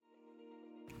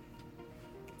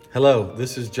Hello,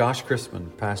 this is Josh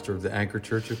Chrisman, pastor of the Anchor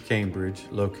Church of Cambridge,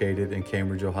 located in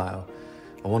Cambridge, Ohio.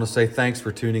 I want to say thanks for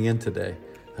tuning in today.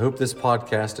 I hope this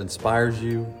podcast inspires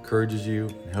you, encourages you,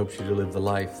 and helps you to live the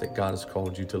life that God has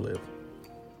called you to live.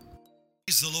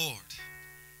 Praise the Lord.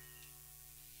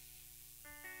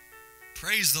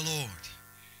 Praise the Lord.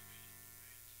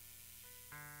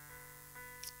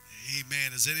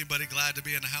 Amen. Is anybody glad to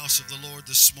be in the house of the Lord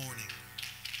this morning?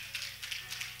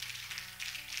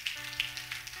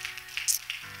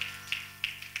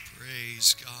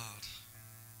 Praise God.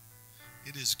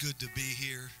 It is good to be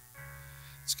here.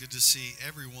 It's good to see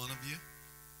every one of you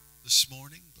this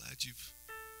morning. Glad you've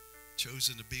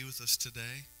chosen to be with us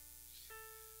today.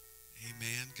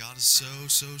 Amen. God is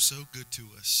so good to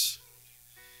us.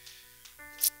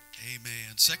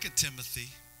 Amen. 2 Timothy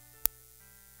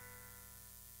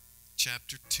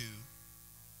chapter 2.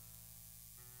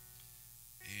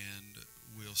 And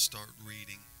we'll start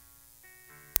reading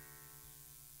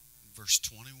verse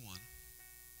 21.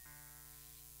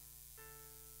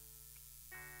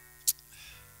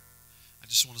 I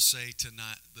just want to say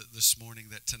this morning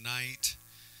that tonight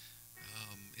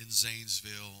in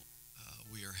Zanesville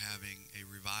we are having a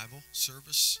revival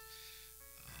service.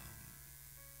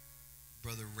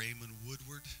 Brother Raymond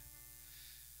Woodward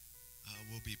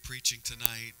will be preaching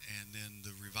tonight, and then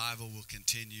the revival will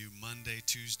continue Monday,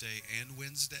 Tuesday, and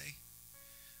Wednesday.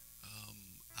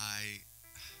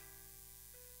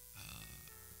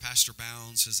 Pastor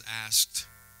Bounds has asked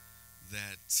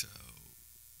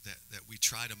that we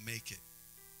try to make it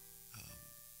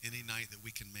any night that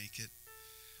we can make it.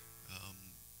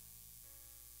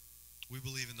 We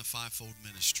believe in the fivefold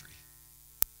ministry: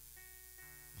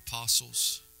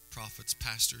 apostles, prophets,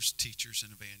 pastors, teachers,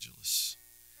 and evangelists,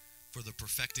 for the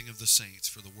perfecting of the saints,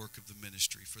 for the work of the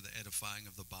ministry, for the edifying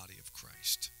of the body of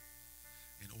Christ,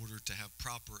 in order to have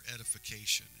proper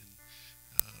edification and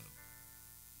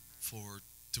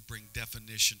to bring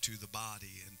definition to the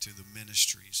body and to the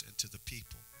ministries and to the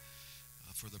people,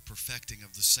 for the perfecting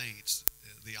of the saints.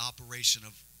 The operation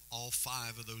of all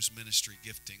five of those ministry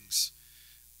giftings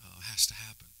has to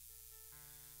happen.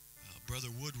 Brother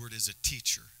Woodward is a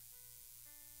teacher.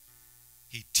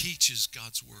 He teaches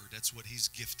God's word. That's what he's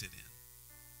gifted in.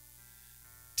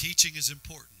 Teaching is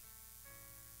important.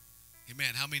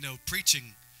 Amen. How many know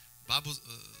preaching? Bible.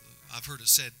 I've heard it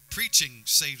said, preaching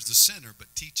saves the sinner,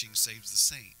 but teaching saves the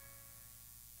saint.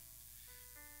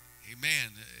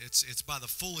 Amen. It's by the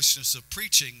foolishness of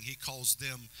preaching he calls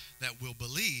them that will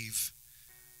believe.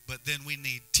 But then we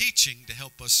need teaching to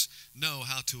help us know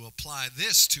how to apply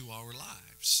this to our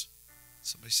lives.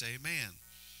 Somebody say amen.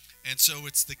 And so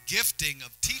it's the gifting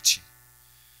of teaching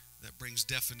that brings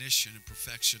definition and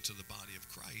perfection to the body of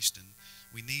Christ. And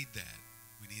we need that.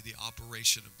 We need the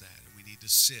operation of that. And we need to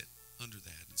sit under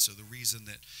that. And so the reason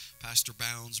that Pastor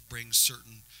Bounds brings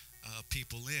certain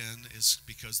people in is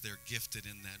because they're gifted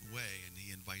in that way. And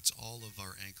he invites all of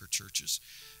our anchor churches.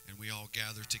 And we all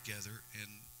gather together and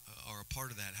are a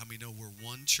part of that. How many know we're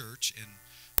one church in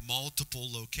multiple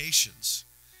locations?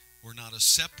 We're not a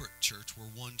separate church.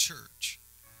 We're one church.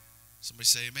 Somebody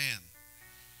say amen.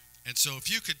 And so if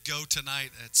you could go tonight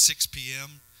at 6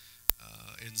 p.m.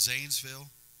 In Zanesville,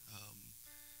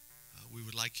 we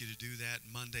would like you to do that.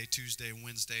 Monday, Tuesday, and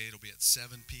Wednesday, it'll be at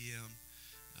 7 p.m.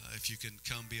 If you can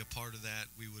come be a part of that,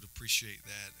 we would appreciate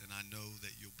that. And I know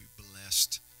that you'll be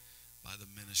blessed by the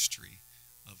ministry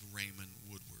of Raymond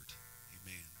Woodward.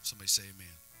 Amen. Somebody say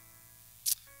amen.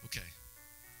 Okay,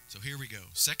 so here we go.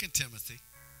 2 Timothy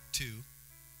 2.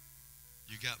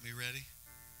 You got me ready?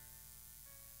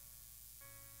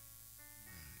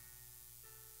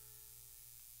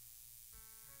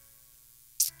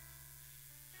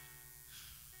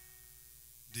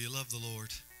 Do you love the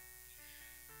Lord?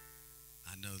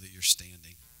 I know that you're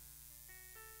standing.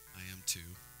 I am too.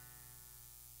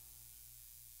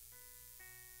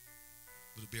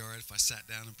 Would it be all right if I sat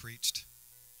down and preached?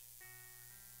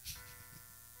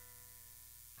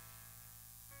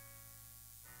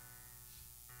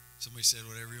 Somebody said,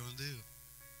 whatever you want to do.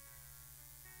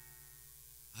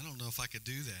 I don't know if I could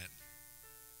do that.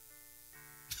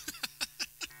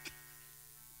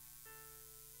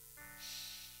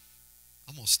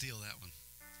 I'm going to steal that one.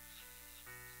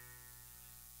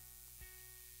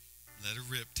 Let her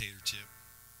rip, Tater Chip.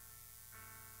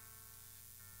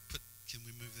 Can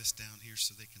we move this down here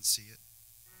so they can see it?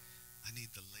 I need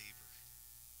the labor.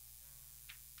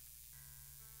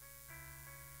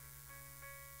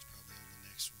 It's probably on the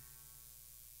next one.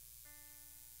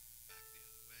 Back the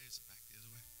other way. Is it back the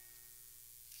other way?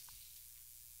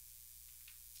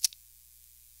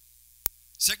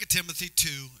 2 Timothy 2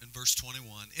 and verse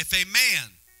 21. If a man,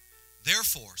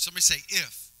 therefore, somebody say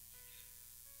if.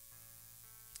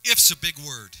 If's a big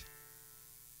word.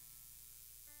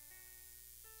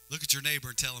 Look at your neighbor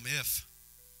and tell him if.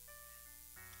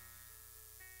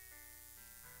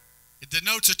 It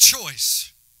denotes a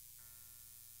choice.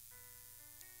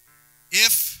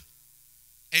 If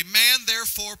a man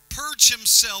therefore purge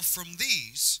himself from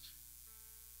these,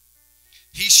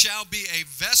 he shall be a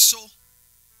vessel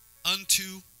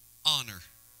unto honor.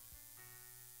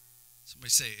 Somebody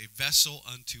say, a vessel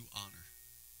unto honor.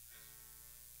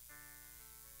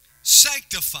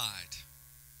 Sanctified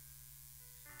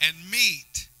and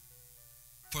meet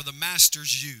for the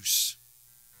master's use,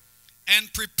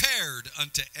 and prepared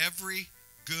unto every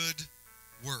good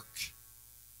work.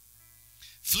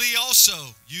 Flee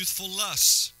also youthful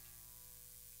lusts,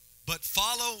 but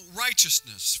follow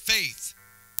righteousness, faith,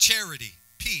 charity,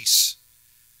 peace,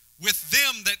 with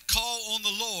them that call on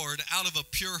the Lord out of a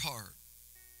pure heart.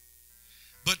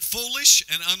 But foolish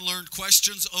and unlearned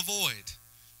questions avoid,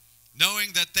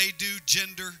 knowing that they do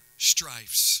gender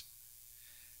strifes.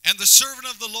 And the servant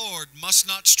of the Lord must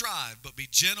not strive, but be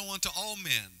gentle unto all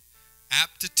men,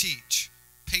 apt to teach,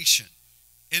 patient,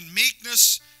 in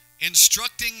meekness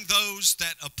instructing those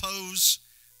that oppose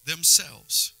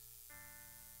themselves.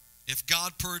 If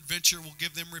God peradventure will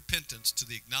give them repentance to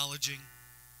the acknowledging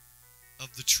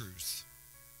of the truth.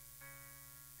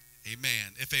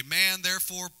 Amen. If a man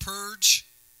therefore purge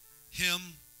himself.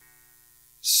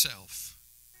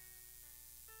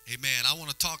 Amen. I want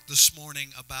to talk this morning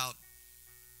about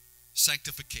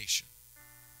sanctification.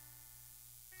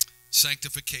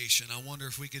 Sanctification. I wonder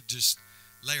if we could just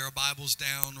lay our Bibles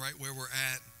down right where we're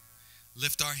at,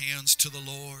 lift our hands to the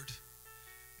Lord,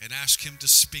 and ask Him to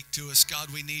speak to us.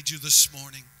 God, we need You this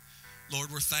morning.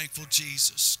 Lord, we're thankful,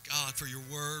 Jesus, God, for Your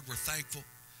word. We're thankful,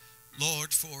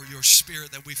 Lord, for Your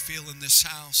Spirit that we feel in this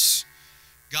house.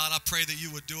 God, I pray that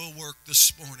You would do a work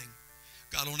this morning,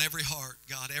 God, on every heart,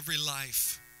 God, every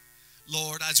life.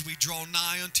 Lord, as we draw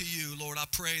nigh unto You, Lord, I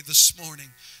pray this morning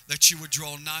that You would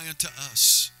draw nigh unto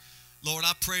us. Lord,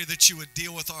 I pray that You would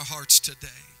deal with our hearts today.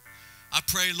 I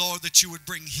pray, Lord, that You would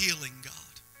bring healing, God.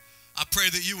 I pray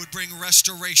that You would bring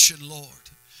restoration, Lord.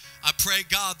 I pray,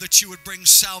 God, that You would bring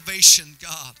salvation,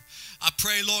 God. I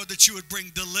pray, Lord, that You would bring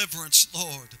deliverance,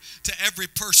 Lord, to every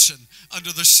person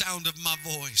under the sound of my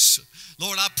voice.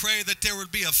 Lord, I pray that there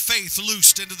would be a faith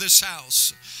loosed into this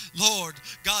house. Lord,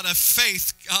 God, a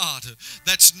faith, God,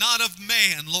 that's not of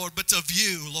man, Lord, but of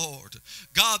You, Lord.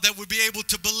 God, that would be able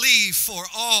to believe for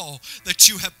all that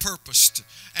You have purposed.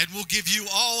 And we'll give You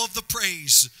all of the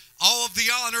praise, all of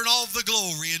the honor, and all of the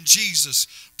glory in Jesus'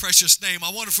 precious name.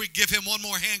 I wonder if we give Him one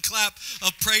more hand clap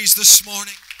of praise this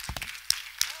morning.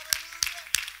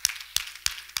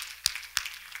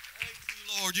 Thank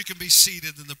You, Lord. You can be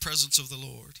seated in the presence of the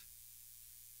Lord.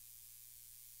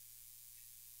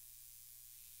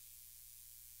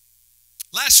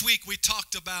 Last week we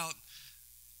talked about,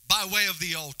 by way of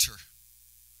the altar,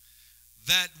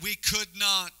 that we could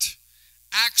not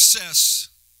access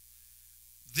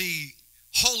the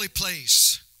holy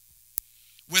place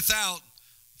without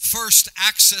first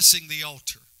accessing the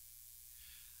altar.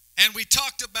 And we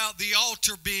talked about the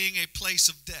altar being a place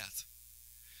of death.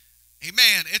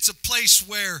 Amen. It's a place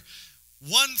where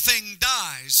one thing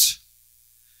dies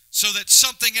so that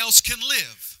something else can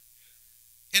live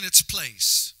in its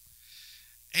place.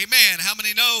 Amen. How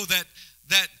many know that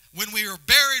when we are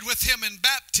buried with Him in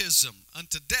baptism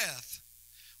unto death,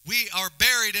 we are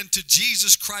buried into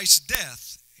Jesus Christ's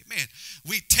death. Amen.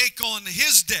 We take on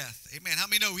His death. Amen. How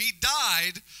many know He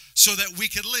died so that we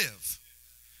could live?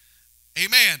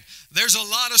 Amen. There's a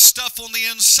lot of stuff on the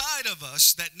inside of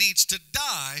us that needs to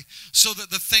die so that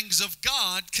the things of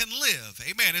God can live.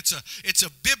 Amen. It's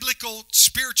a biblical,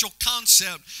 spiritual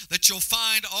concept that you'll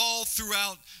find all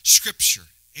throughout Scripture.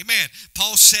 Amen.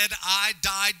 Paul said, I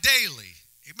die daily.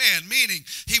 Amen. Meaning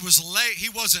he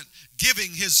wasn't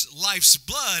giving his life's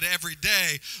blood every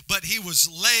day, but he was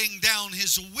laying down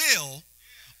his will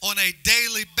on a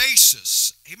daily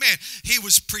basis. Amen. He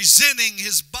was presenting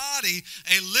his body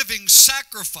a living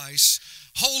sacrifice,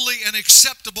 holy and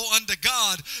acceptable unto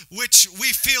God, which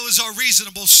we feel is our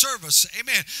reasonable service.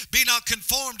 Amen. Be not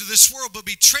conformed to this world, but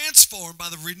be transformed by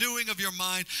the renewing of your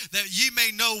mind, that ye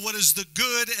may know what is the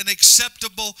good and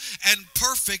acceptable and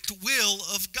perfect will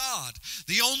of God.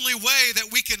 The only way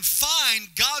that we can find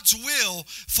God's will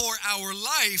for our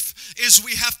life is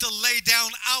we have to lay down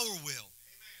our will.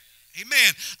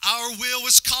 Amen. Our will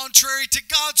is contrary to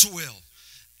God's will.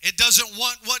 It doesn't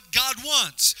want what God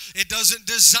wants. It doesn't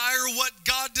desire what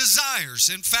God desires.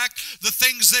 In fact, the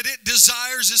things that it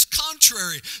desires is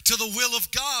contrary to the will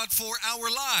of God for our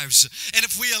lives. And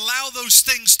if we allow those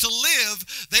things to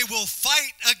live, they will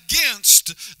fight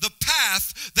against the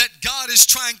path that God God is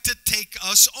trying to take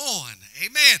us on.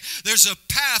 Amen. There's a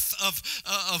path of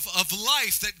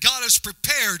life that God has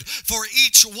prepared for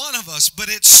each one of us, but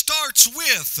it starts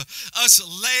with us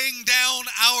laying down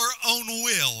our own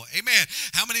will. Amen.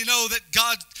 How many know that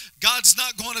God's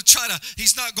not going to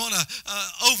He's not going to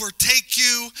overtake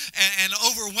you and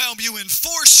overwhelm you and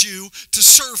force you to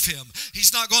serve Him.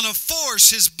 He's not going to force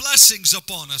His blessings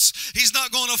upon us. He's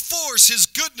not going to force His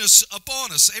goodness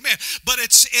upon us. Amen. But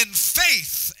it's in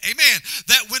faith, amen,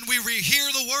 that when we hear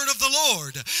the word of the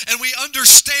Lord and we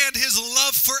understand His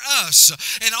love for us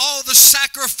and all the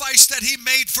sacrifice that He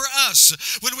made for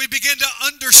us, when we begin to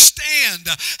understand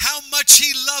how much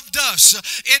He loved us,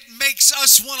 it makes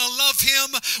us want to love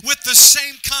Him with the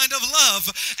same kind of love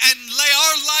and lay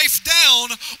our life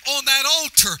down on that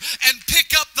altar and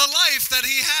pick up the life that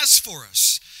He has for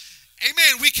us.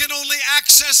 Amen. We can only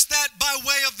access that by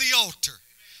way of the altar.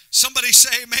 Somebody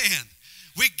say amen.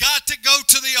 We got to go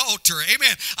to the altar.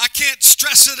 Amen. I can't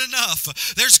stress it enough.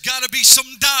 There's got to be some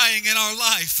dying in our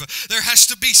life. There has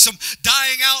to be some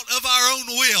dying out of our own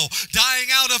will,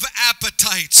 dying out of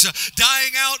appetites,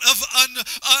 dying out of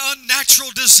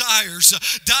unnatural desires,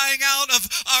 dying out of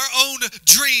our own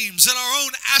dreams and our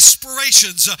own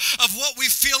aspirations of what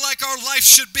we feel like our life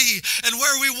should be and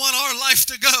where we want our life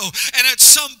to go. And at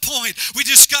some point, we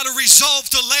just got to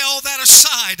resolve to lay all that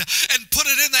aside and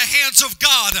put it in the hands of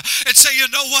God and say, you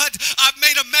know what? I've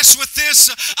made a mess with this.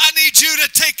 I need you to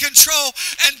take control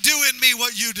and do in me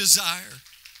what you desire.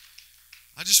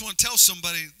 I just want to tell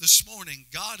somebody this morning,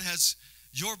 God has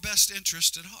your best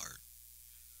interest at heart.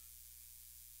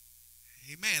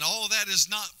 Amen. All that is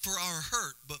not for our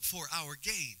hurt, but for our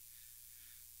gain.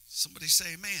 Somebody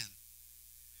say amen.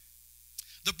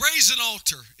 The brazen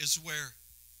altar is where,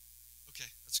 okay,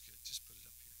 that's good. Just put it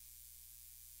up here.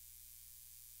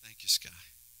 Thank you, Sky.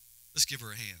 Let's give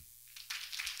her a hand.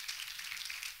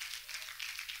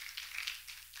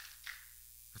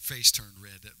 Her face turned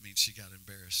red. That means she got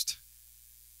embarrassed.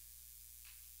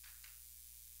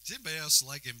 Does anybody else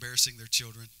like embarrassing their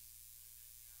children?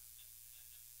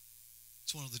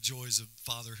 It's one of the joys of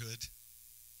fatherhood.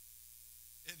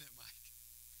 Isn't it, Mike?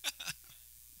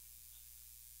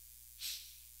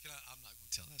 I'm not going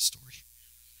to tell that story.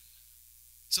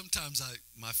 Sometimes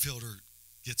my filter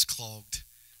gets clogged.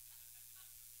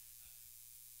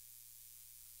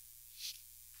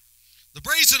 The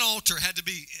brazen altar had to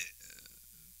be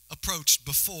approached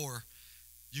before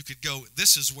you could go.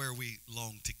 This is where we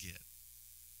long to get.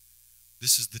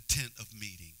 This is the tent of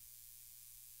meeting.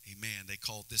 Amen. They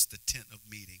called this the tent of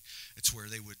meeting. It's where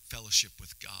they would fellowship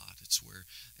with God. It's where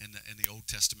in the Old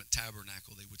Testament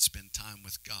tabernacle they would spend time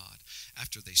with God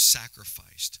after they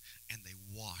sacrificed and they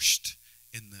washed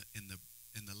in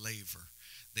the laver.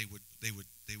 They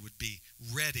would be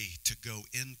ready to go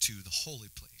into the holy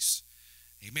place.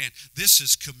 Amen. This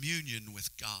is communion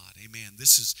with God. Amen.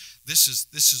 This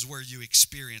is where you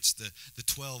experience the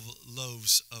 12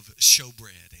 loaves of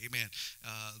showbread. Amen.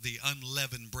 The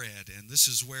unleavened bread. And this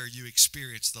is where you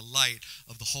experience the light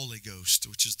of the Holy Ghost,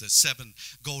 which is the 7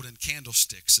 golden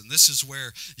candlesticks. And this is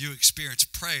where you experience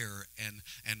prayer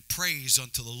and praise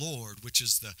unto the Lord, which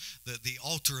is the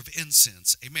altar of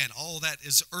incense. Amen. All that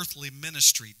is earthly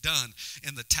ministry done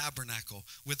in the tabernacle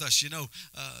with us. You know,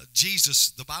 Jesus,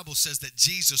 the Bible says that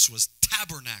Jesus was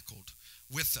tabernacled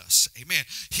with us. Amen.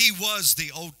 He was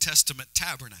the Old Testament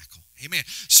tabernacle. Amen.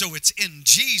 So it's in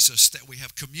Jesus that we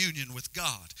have communion with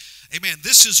God. Amen.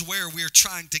 This is where we're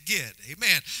trying to get.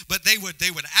 Amen. But they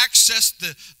would access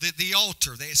the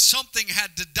altar. Something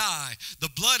had to die. The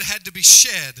blood had to be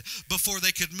shed before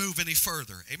they could move any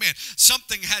further. Amen.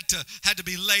 Something had to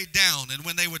be laid down. And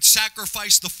when they would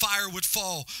sacrifice, the fire would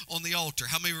fall on the altar.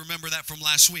 How many remember that from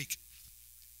last week?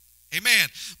 Amen.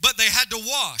 But they had to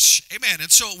wash. Amen.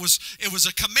 And so it was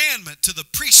a commandment to the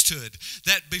priesthood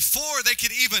that before they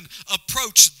could even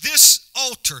approach this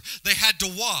altar, they had to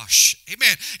wash.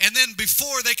 Amen. And then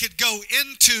before they could go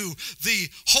into the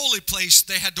holy place,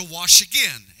 they had to wash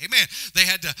again. Amen. They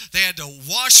had to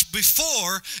wash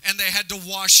before and they had to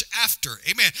wash after.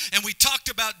 Amen. And we talked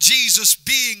about Jesus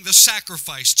being the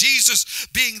sacrifice, Jesus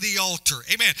being the altar.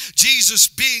 Amen. Jesus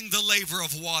being the laver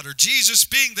of water, Jesus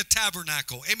being the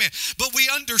tabernacle. Amen. But we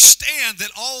understand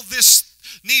that all this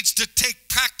needs to take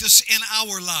practice in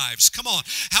our lives. Come on.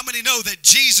 How many know that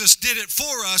Jesus did it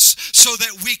for us so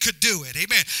that we could do it?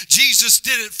 Amen. Jesus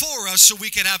did it for us so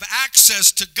we could have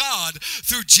access to God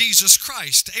through Jesus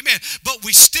Christ. Amen. But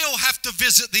we still have to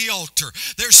visit the altar.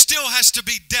 There still has to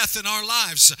be death in our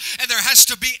lives. And there has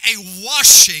to be a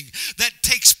washing that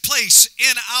takes place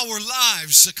in our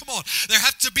lives. Come on. There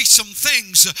have to be some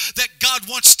things that God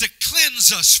wants to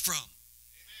cleanse us from.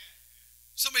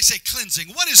 Somebody say cleansing.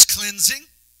 What is cleansing?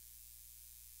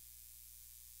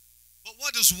 But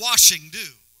what does washing do?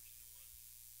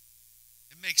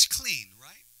 It makes clean,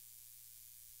 right?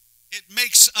 It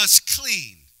makes us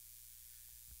clean.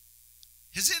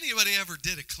 Has anybody ever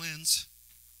did a cleanse?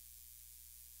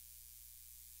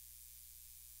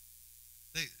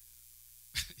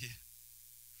 Yeah.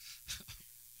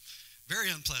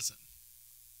 Very unpleasant.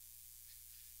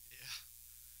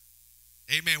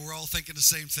 Yeah. Amen. We're all thinking the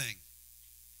same thing.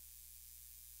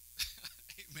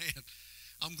 Amen.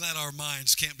 I'm glad our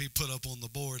minds can't be put up on the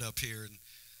board up here. And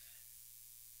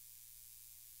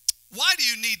why do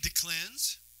you need to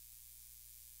cleanse?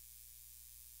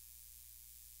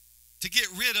 To get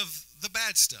rid of the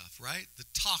bad stuff, right? The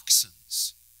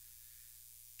toxins.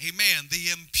 Amen.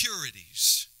 The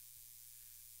impurities.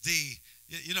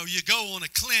 You go on a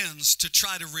cleanse to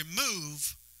try to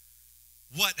remove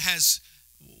what has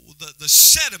the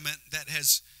sediment that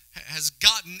has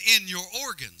gotten in your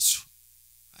organs,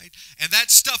 right? And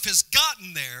that stuff has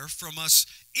gotten there from us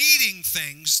eating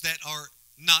things that are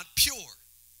not pure,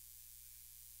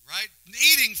 right?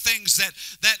 Eating things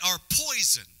that are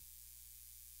poison.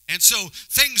 And so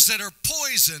things that are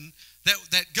poison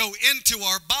that go into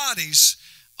our bodies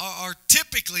are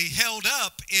typically held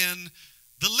up in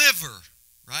the liver,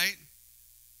 right?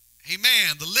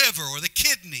 Amen. The liver or the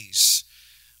kidneys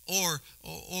or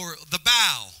the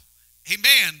bowel.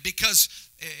 Amen. Because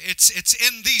it's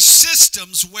in these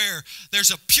systems where there's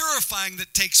a purifying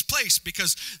that takes place,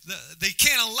 because they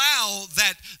can't allow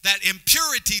that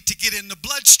impurity to get in the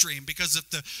bloodstream, because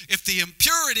if the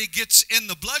impurity gets in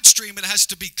the bloodstream, it has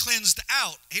to be cleansed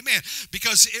out. Amen.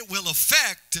 Because it will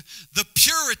affect the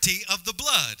purity of the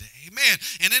blood. Amen.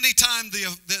 And anytime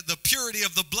the purity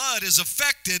of the blood is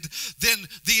affected, then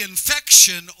the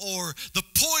infection or the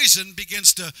poison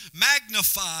begins to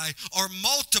magnify or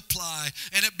multiply,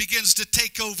 and it begins to take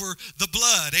over the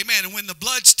blood. Amen. And when the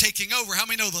blood's taking over, how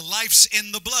many know the life's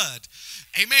in the blood?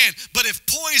 Amen. But if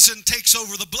poison takes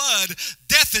over the blood,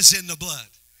 death is in the blood.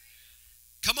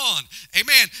 Come on.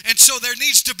 Amen. And so there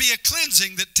needs to be a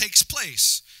cleansing that takes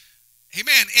place.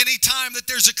 Amen. Anytime that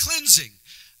there's a cleansing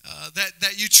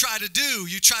that you try to do,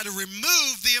 you try to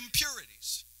remove the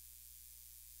impurities.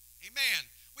 Amen.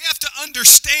 We have to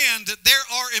understand that there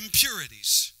are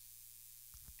impurities.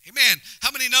 Amen.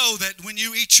 How many know that when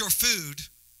you eat your food,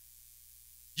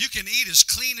 you can eat as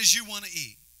clean as you want to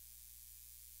eat?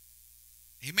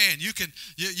 Amen. You can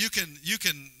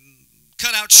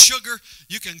cut out sugar.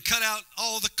 You can cut out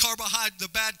all the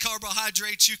bad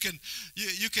carbohydrates. You can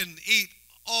eat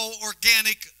all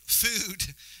organic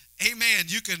food. Amen.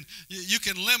 You can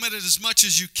limit it as much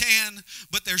as you can,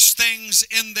 but there's things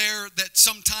in there that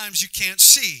sometimes you can't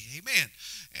see. Amen.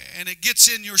 And it gets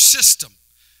in your system.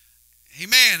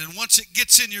 Amen. And once it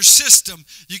gets in your system,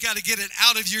 you got to get it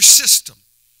out of your system.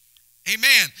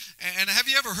 Amen. And have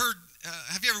you ever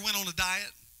went on a diet?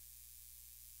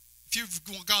 If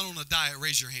you've gone on a diet,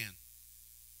 raise your hand.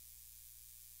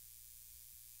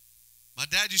 My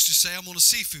dad used to say, I'm on a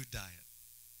seafood diet.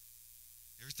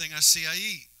 Everything I see, I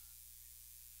eat.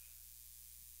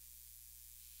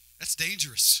 That's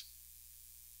dangerous.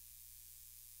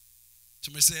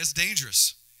 Somebody say that's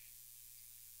dangerous.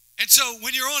 And so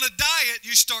when you're on a diet,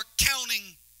 you start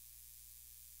counting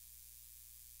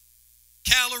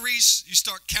calories, you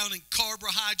start counting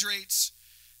carbohydrates,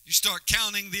 you start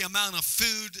counting the amount of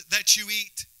food that you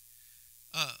eat,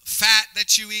 fat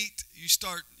that you eat. You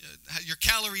start your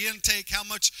calorie intake, how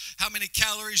many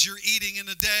calories you're eating in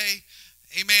a day.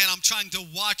 Amen. I'm trying to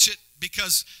watch it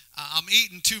because I'm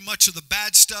eating too much of the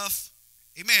bad stuff.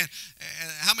 Amen.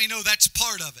 How many know that's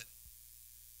part of it?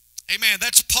 Amen.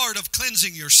 That's part of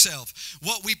cleansing yourself.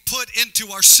 What we put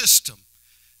into our system.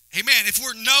 Amen. If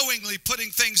we're knowingly putting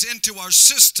things into our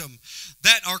system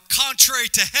that are contrary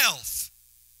to health,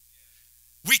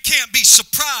 we can't be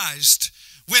surprised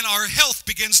when our health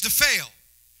begins to fail.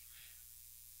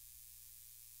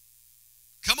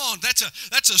 Come on, that's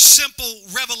a simple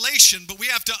revelation, but we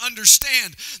have to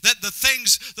understand that the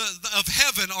things of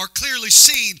heaven are clearly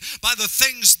seen by the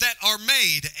things that are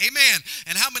made. Amen.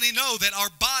 And how many know that our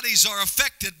bodies are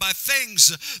affected by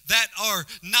things that are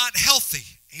not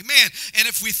healthy? Amen.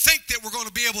 And if we think that we're going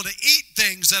to be able to eat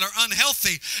things that are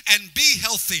unhealthy and be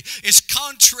healthy, it's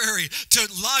contrary to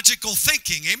logical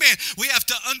thinking. Amen. We have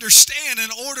to understand, in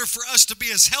order for us to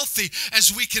be as healthy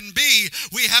as we can be,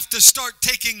 we have to start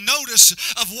taking notice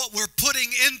of what we're putting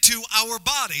into our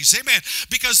bodies. Amen.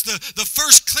 Because the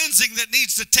first cleansing that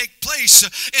needs to take place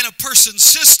in a person's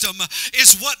system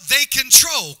is what they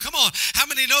control. Come on. How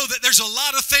many know that there's a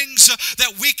lot of things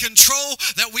that we control,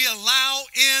 that we allow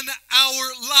in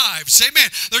our lives. Amen.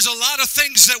 There's a lot of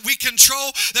things that we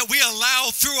control, that we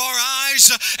allow through our eyes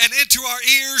and into our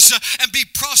ears and be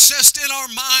processed in our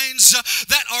minds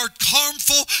that are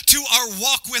harmful to our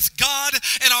walk with God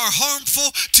and are harmful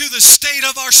to the state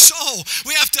of our soul.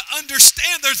 We have to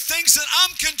understand there are things that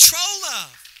I'm in control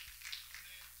of.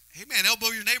 Amen.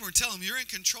 Elbow your neighbor and tell him you're in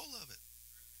control of it.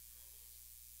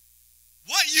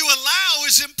 What you allow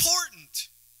is important.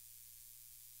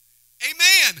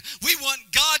 Amen. We want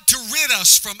God to rid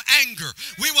us from anger.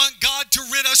 We want God to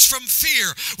rid us from fear.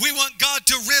 We want God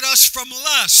to rid us from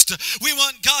lust. We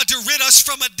want God to rid us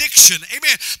from addiction.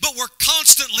 Amen. But we're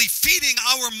constantly feeding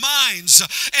our minds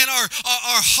and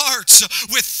our hearts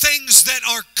with things that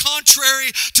are contrary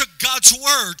to God's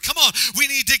word. Come on. We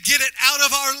need to get it out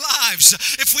of our lives.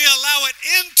 If we allow it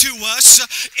into us,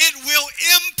 it will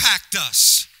impact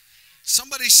us.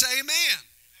 Somebody say amen.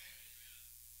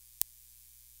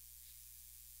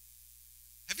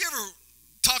 Have you ever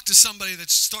talked to somebody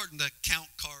that's starting to count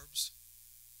carbs?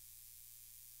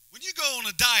 When you go on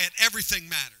a diet, everything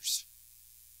matters.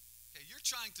 Okay, you're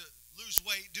trying to lose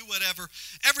weight, do whatever,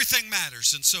 everything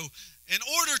matters. And so in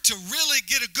order to really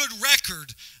get a good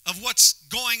record of what's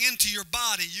going into your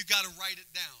body, you got to write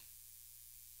it down.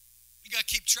 You got to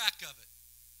keep track of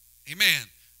it. Amen.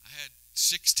 I had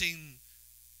 16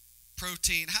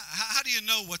 protein. How do you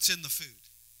know what's in the food?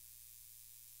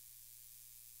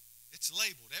 It's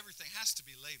labeled. Everything has to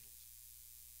be labeled.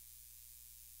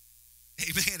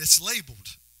 Amen. It's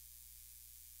labeled.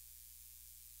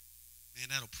 Man,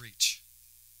 that'll preach.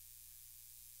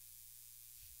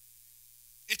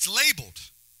 It's labeled.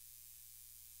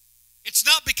 It's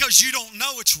not because you don't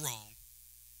know it's wrong.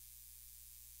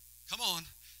 Come on.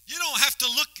 You don't have to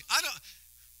look.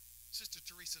 Sister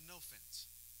Teresa, no offense.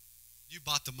 You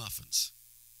bought the muffins.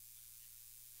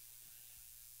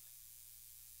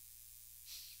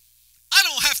 I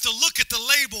don't have to look at the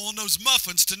label on those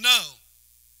muffins to know.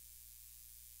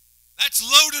 That's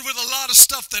loaded with a lot of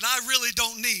stuff that I really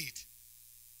don't need.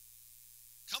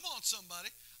 Come on, somebody.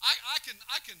 I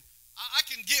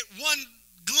can get one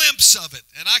glimpse of it,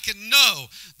 and I can know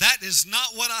that is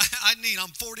not what I need. I'm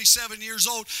 47 years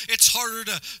old. It's harder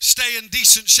to stay in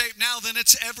decent shape now than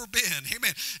it's ever been.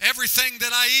 Amen. Everything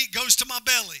that I eat goes to my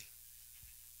belly.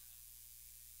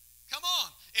 Come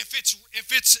on. If it's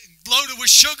loaded with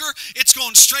sugar, it's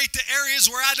going straight to areas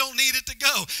where I don't need it to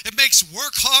go. It makes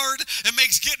work hard. It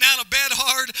makes getting out of bed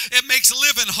hard. It makes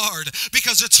living hard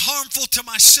because it's harmful to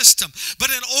my system.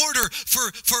 But in order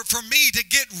for me to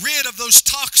get rid of those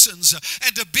toxins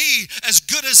and to be as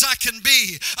good as I can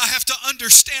be, I have to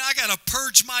understand I got to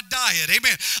purge my diet.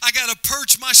 Amen. I got to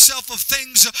purge myself of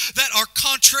things that are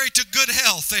contrary to good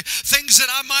health, things that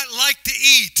I might like to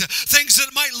eat, things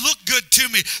that might look good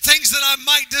to me, things that I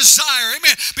might desire.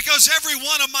 Amen. Because every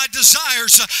one of my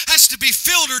desires has to be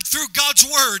filtered through God's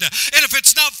word. And if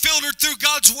it's not filtered through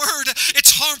God's word,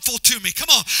 it's harmful to me. Come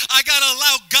on. I got to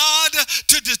allow God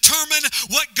to determine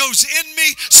what goes in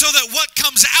me so that what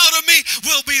comes out of me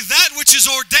will be that which is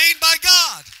ordained by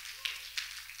God.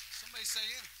 Somebody say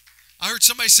it. I heard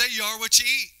somebody say you are what you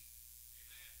eat.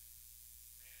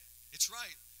 It's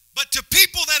right. But to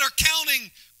people that are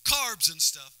counting carbs and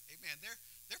stuff, amen,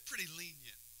 they're pretty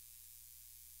lenient.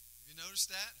 Notice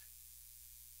that?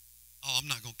 Oh, I'm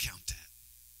not going to count that.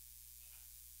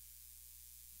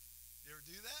 You ever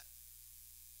do that?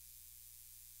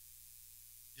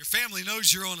 Your family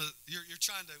knows you're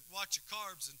trying to watch your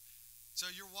carbs, and so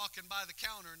you're walking by the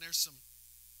counter and there's some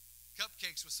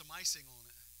cupcakes with some icing on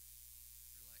it.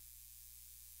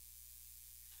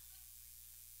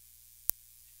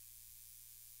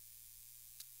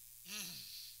 You're like,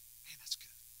 man, that's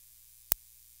good.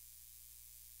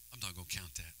 I'm not going to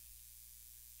count that.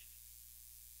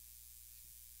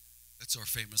 That's our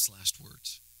famous last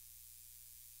words.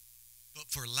 But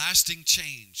for lasting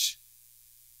change,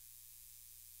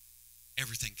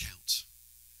 everything counts.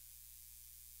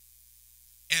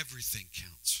 Everything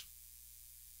counts.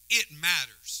 It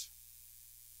matters.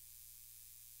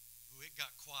 Ooh, it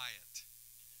got quiet.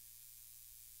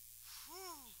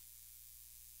 Whew.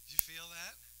 Did you feel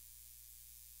that?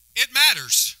 It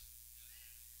matters.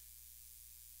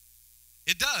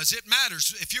 It does. It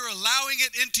matters. If you're allowing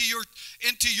it into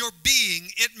your being,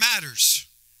 it matters.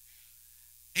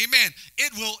 Amen.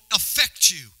 It will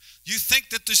affect you. You think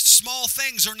that the small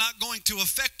things are not going to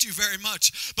affect you very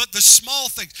much, but the small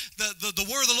things, the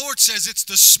word of the Lord says it's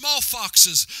the small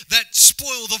foxes that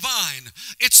spoil the vine.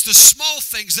 It's the small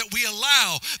things that we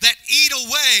allow that eat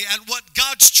away away at what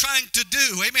God's trying to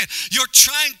do. Amen. You're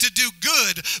trying to do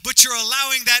good, but you're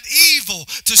allowing that evil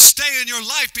to stay in your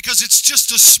life because it's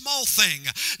just a small thing.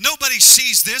 Nobody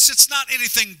sees this. It's not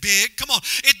anything big. Come on.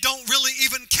 It don't really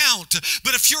even count.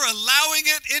 But if you're allowing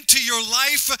it into your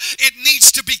life, it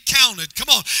needs to be counted. Come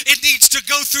on. It needs to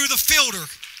go through the filter.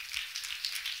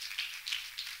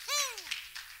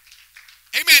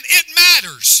 Amen. It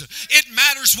matters. It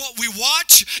matters what we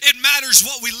watch. It matters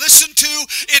what we listen to.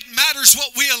 It matters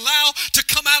what we allow to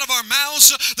come out of our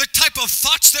mouths, the type of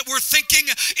thoughts that we're thinking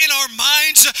in our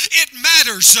minds. It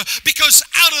matters because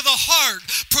out of the heart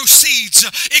proceeds.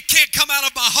 It can't come out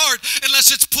of my heart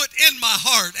unless it's put in my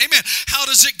heart. Amen. How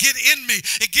does it get in me?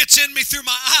 It gets in me through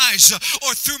my eyes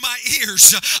or through my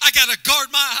ears. I got to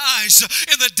guard my eyes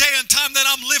in the day and time that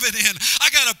I'm living in. I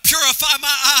got to purify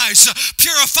my eyes,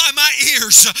 purify my ears,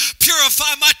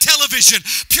 purify my television,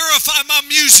 purify my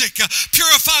music,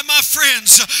 purify my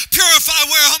friends, purify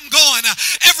where I'm going.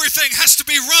 Everything has to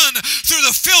be run through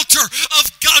the filter of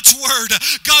God's word.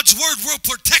 God's word will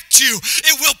protect you.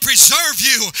 It will preserve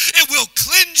you. It will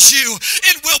cleanse you.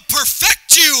 It will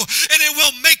perfect you. And it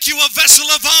will make you a vessel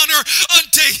of honor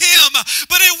unto him.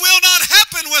 But it will not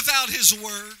happen without his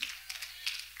word.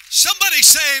 Somebody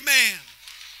say amen.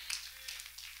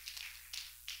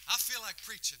 I feel like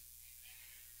preaching.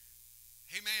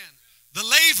 Amen. The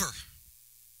laver.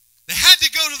 They had to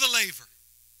go to the laver.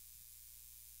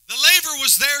 The laver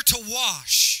was there to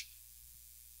wash.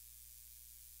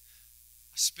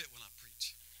 I spit when I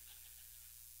preach.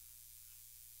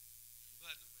 I'm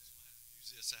glad nobody's going to have to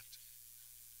use this after.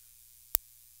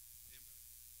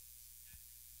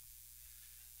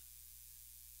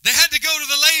 They had to go to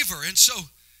the laver, and so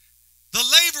the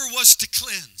laver was to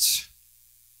cleanse.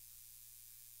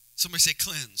 Somebody say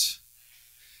cleanse.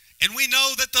 And we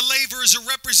know that the laver is a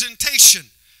representation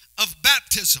of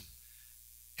baptism.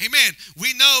 Amen.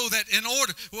 We know that in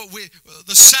order,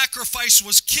 the sacrifice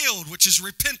was killed, which is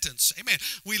repentance. Amen.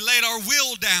 We laid our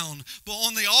will down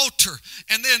on the altar,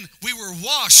 and then we were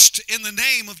washed in the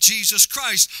name of Jesus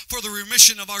Christ for the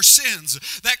remission of our sins.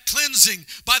 That cleansing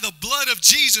by the blood of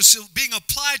Jesus being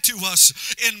applied to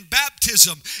us in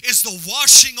baptism is the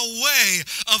washing away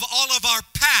of all of our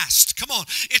past. Come on.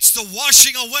 It's the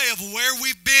washing away of where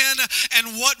we've been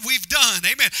and what we've done.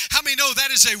 Amen. How many know that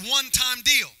is a one-time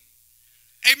deal?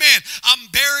 Amen. I'm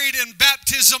buried in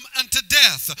baptism unto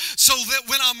death, so that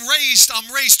when I'm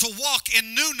raised to walk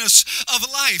in newness of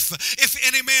life. If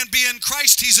any man be in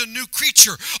Christ, he's a new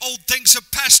creature. Old things have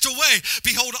passed away.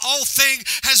 Behold, all thing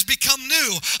has become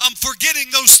new. I'm forgetting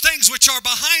those things which are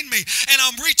behind me, and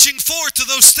I'm reaching forth to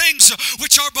those things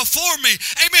which are before me.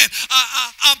 Amen.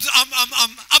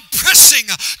 I'm pressing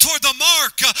toward the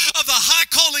mark of the high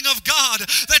calling of God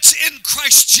that's in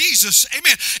Christ Jesus.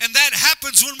 Amen. And that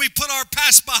happens when we put our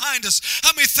past behind us.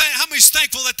 How many's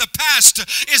thankful that the past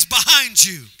is behind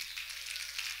you?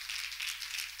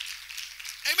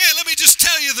 Amen. Let me just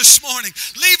tell you this morning,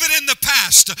 leave it in the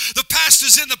past. The past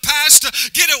is in the past.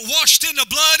 Get it washed in the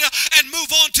blood and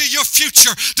move on to your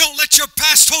future. Don't let your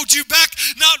past hold you back,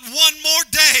 not one more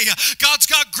day. God's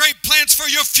got great plans for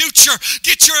your future.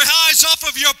 Get your eyes off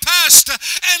of your past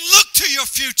and look to your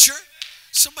future.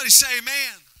 Somebody say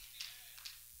amen.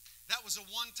 That was a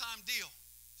one-time deal.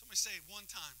 Somebody say one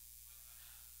time.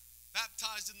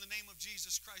 Baptized in the name of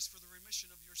Jesus Christ for the remission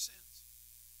of your sins.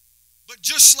 But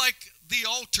just like the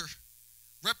altar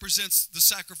represents the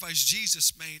sacrifice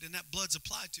Jesus made, and that blood's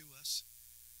applied to us,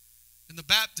 in the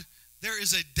there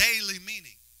is a daily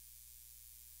meaning.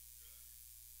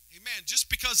 Amen. Just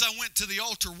because I went to the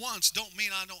altar once don't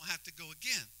mean I don't have to go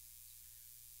again.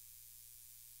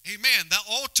 Amen. That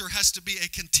altar has to be a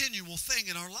continual thing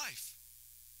in our life.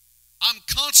 I'm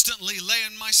constantly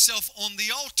laying myself on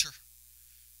the altar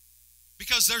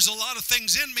because there's a lot of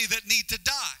things in me that need to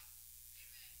die.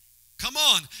 Come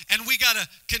on. And we got to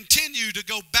continue to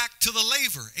go back to the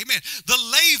laver. Amen. The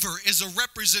laver is a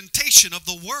representation of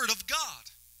the Word of God.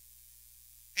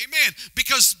 Amen.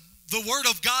 Because the Word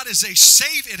of God is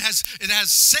it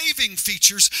has saving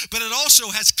features, but it also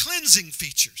has cleansing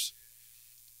features.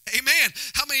 Amen.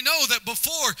 How many know that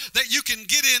before that you can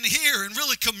get in here and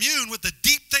really commune with the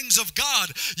deep things of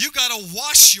God, you got to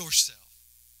wash yourself.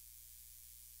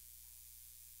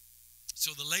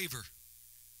 So the laver,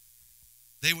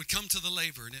 they would come to the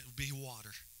laver and it would be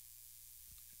water.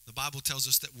 The Bible tells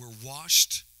us that we're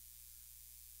washed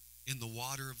in the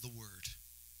water of the Word.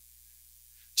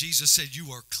 Jesus said,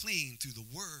 you are clean through the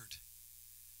word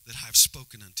that I have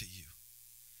spoken unto you.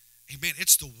 Amen.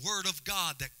 It's the Word of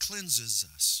God that cleanses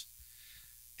us.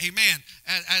 Amen.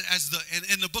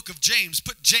 In the book of James,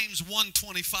 put James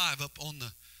 1:25 up on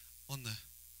the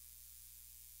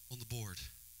board.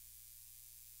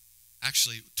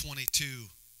 Actually, 22.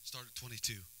 Start at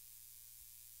 22.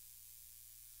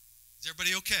 Is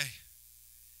everybody okay?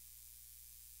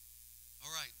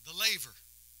 All right, the laver.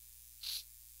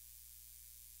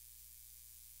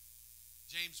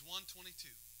 James 1:22.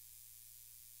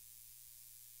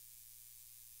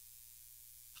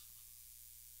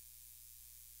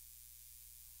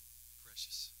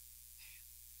 Precious.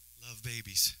 Man, love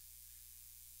babies.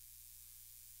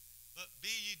 But be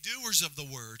ye doers of the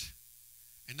word,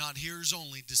 and not hearers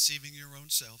only, deceiving your own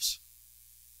selves.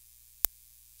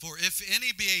 For if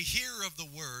any be a hearer of the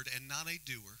word and not a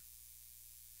doer,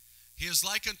 he is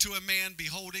like unto a man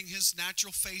beholding his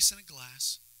natural face in a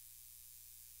glass.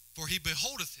 For he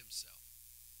beholdeth himself,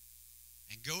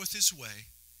 and goeth his way,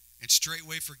 and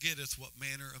straightway forgetteth what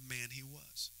manner of man he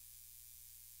was.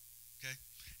 Okay?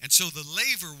 And so the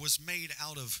laver was made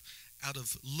out of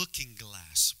looking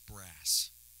glass, brass.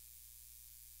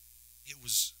 It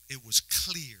was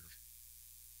clear.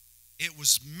 It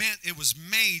was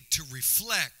made to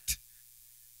reflect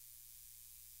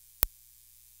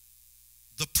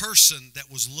the person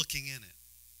that was looking in it.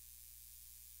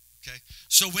 Okay?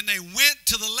 So when they went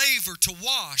to the laver to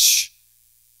wash,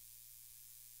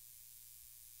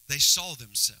 they saw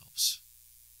themselves.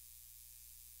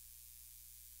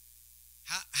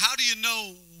 How do you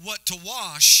know what to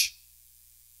wash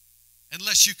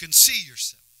unless you can see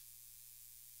yourself?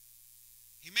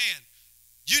 Amen.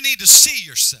 You need to see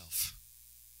yourself.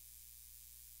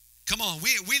 Come on,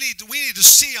 we need to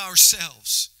see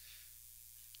ourselves.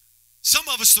 Some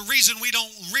of us, the reason we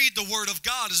don't read the Word of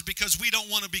God is because we don't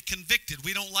want to be convicted.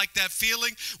 We don't like that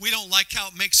feeling. We don't like how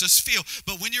it makes us feel.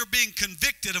 But when you're being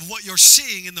convicted of what you're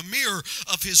seeing in the mirror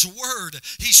of His Word,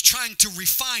 He's trying to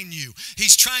refine you.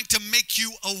 He's trying to make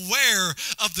you aware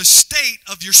of the state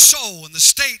of your soul and the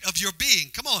state of your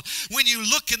being. Come on. When you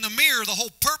look in the mirror, the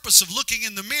whole purpose of looking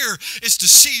in the mirror is to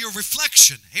see your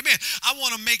reflection. Amen. I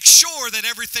want to make sure that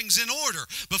everything's in order.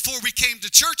 Before we came to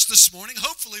church this morning,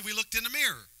 hopefully we looked in the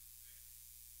mirror.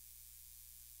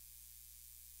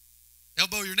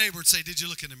 Elbow your neighbor and say, did you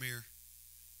look in the mirror?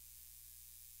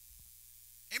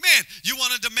 Amen. You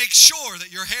wanted to make sure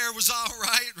that your hair was all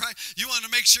right? You wanted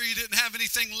to make sure you didn't have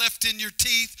anything left in your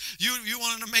teeth. You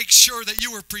wanted to make sure that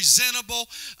you were presentable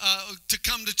to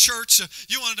come to church.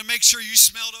 You wanted to make sure you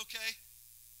smelled okay.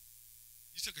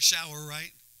 You took a shower,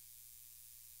 right?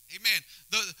 Amen.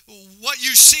 What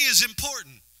you see is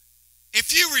important.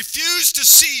 If you refuse to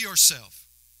see yourself,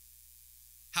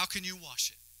 how can you wash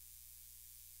it?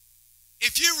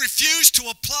 If you refuse to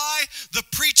apply the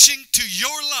preaching to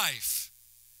your life,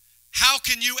 how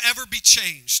can you ever be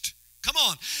changed? Come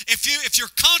on. If you're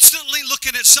constantly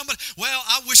looking at somebody, well,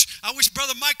 I wish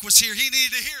Brother Mike was here. He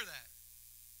needed to hear that.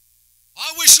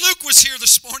 I wish Luke was here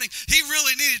this morning. He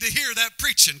really needed to hear that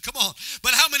preaching. Come on.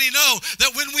 But how many know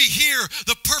that when we hear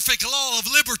the perfect law of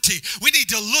liberty, we need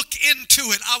to look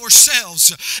into it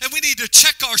ourselves, and we need to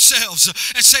check ourselves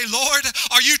and say, Lord,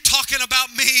 are you talking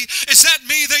about me? Is that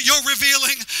me that you're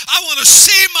revealing? I want to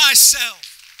see myself.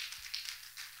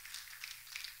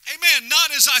 Amen.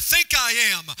 Not as I think I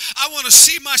am. I want to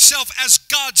see myself as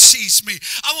God sees me.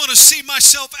 I want to see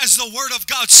myself as the Word of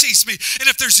God sees me. And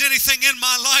if there's anything in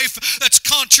my life that's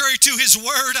contrary to His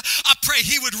Word, I pray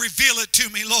He would reveal it to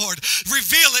me, Lord.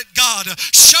 Reveal it, God.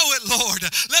 Show it, Lord.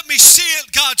 Let me see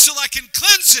it, God, so I can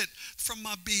cleanse it from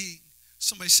my being.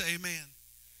 Somebody say amen.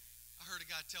 I heard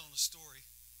a guy telling a story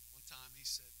one time. He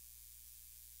said,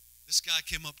 this guy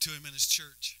came up to him in his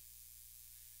church,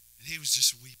 and he was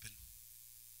just weeping.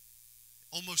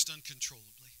 Almost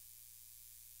uncontrollably.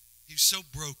 He was so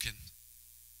broken.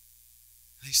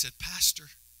 And he said, Pastor,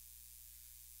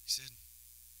 he said,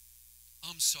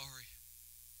 I'm sorry.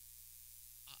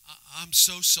 I'm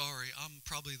so sorry. I'm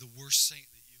probably the worst saint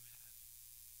that you have.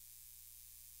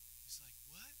 He's like,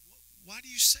 what? Why do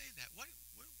you say that?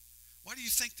 Why do you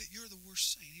think that you're the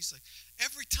worst saint? He's like,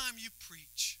 every time you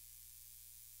preach,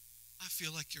 I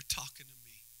feel like you're talking to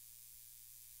me.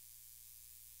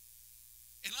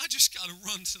 And I just got to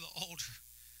run to the altar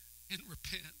and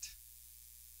repent.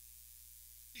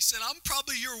 He said, I'm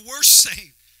probably your worst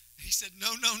saint. He said,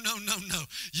 no.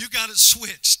 You got it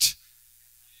switched.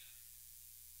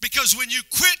 Because when you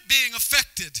quit being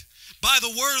affected by the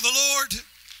word of the Lord,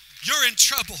 you're in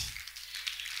trouble.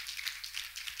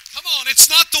 Come on, it's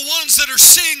not the ones that are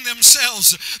seeing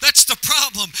themselves that's the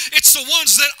problem. It's the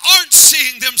ones that aren't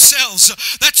seeing themselves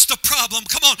that's the problem.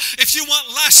 Come on, if you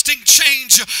want lasting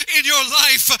change in your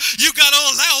life, you got to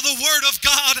allow the Word of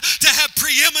God to have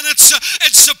preeminence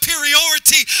and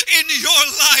superiority in your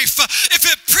life. If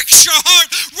it pricks your heart,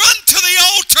 run to the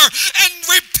altar and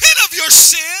repent of your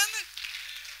sin.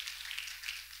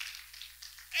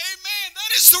 Amen.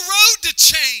 That is the road to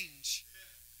change.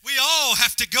 We all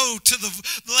have to go to the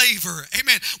laver.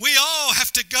 Amen. We all have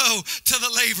to go to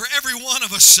the laver. Every one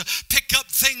of us pick up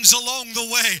things along the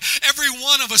way. Every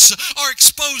one of us are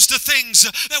exposed to things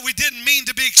that we didn't mean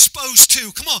to be exposed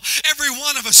to. Come on. Every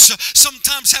one of us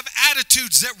sometimes have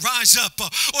attitudes that rise up,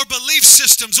 or belief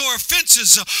systems, or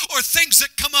offenses, or things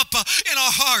that come up in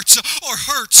our hearts, or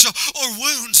hurts, or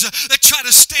wounds that try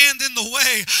to stand in the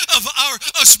way of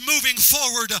us moving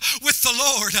forward with the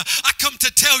Lord. I come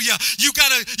to tell you, you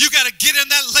gotta get in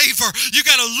that laver. You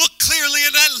gotta look clearly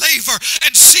in that laver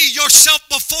and see yourself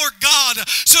before God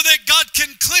so that God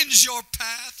can cleanse your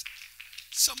path.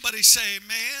 Somebody say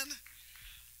amen.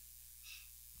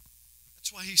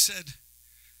 That's why he said,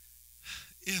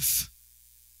 if,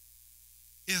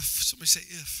 somebody say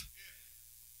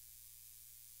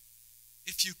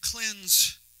if you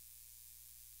cleanse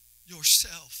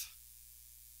yourself,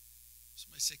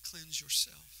 somebody say cleanse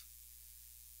yourself.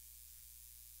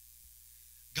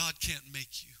 God can't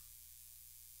make you.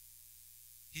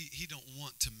 He don't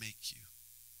want to make you.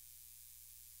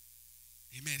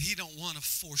 Amen. He don't want to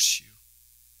force you.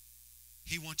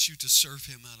 He wants you to serve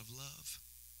him out of love.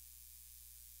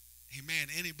 Amen.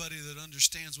 Anybody that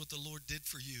understands what the Lord did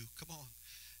for you, come on.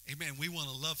 Amen. We want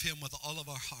to love him with all of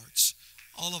our hearts,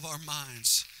 all of our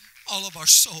minds, all of our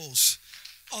souls,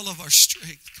 all of our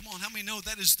strength. Come on. How many know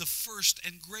that is the first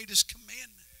and greatest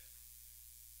commandment?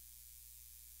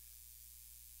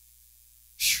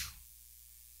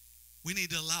 We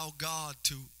need to allow God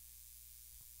to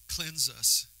cleanse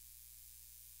us.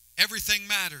 Everything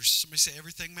matters. Somebody say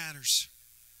everything matters.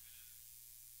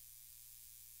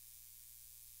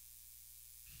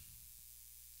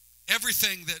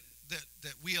 Everything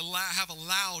that we have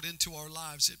allowed into our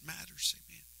lives, it matters.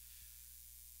 Amen.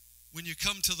 When you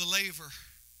come to the laver,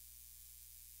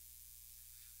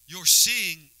 you're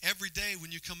seeing every day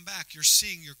when you come back, you're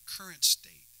seeing your current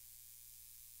state.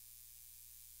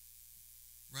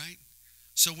 Right?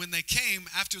 So when they came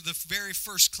after the very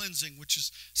first cleansing, which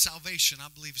is salvation, I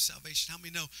believe salvation. How many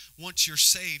know once you're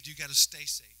saved, you got to stay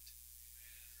saved?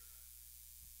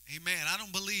 Amen. I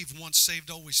don't believe once saved,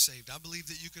 always saved. I believe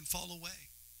that you can fall away.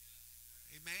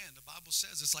 Amen. The Bible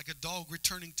says it's like a dog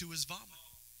returning to his vomit.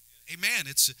 Amen.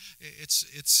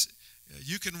 It's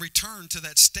you can return to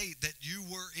that state that you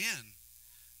were in.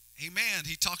 Amen.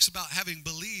 He talks about having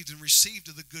believed and received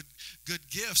of the good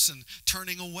gifts and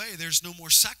turning away. There's no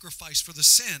more sacrifice for the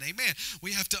sin. Amen.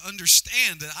 We have to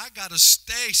understand that I got to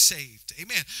stay saved.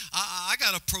 Amen. I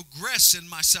got to progress in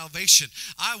my salvation.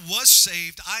 I was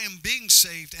saved. I am being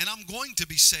saved, and I'm going to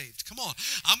be saved. Come on.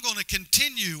 I'm going to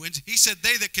continue. And he said,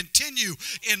 they that continue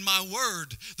in my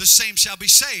word, the same shall be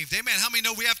saved. Amen. How many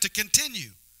know we have to continue?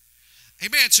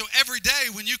 Amen. So every day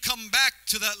when you come back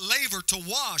to that laver to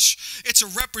wash, it's a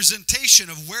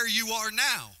representation of where you are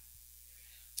now.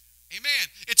 Amen.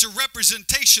 It's a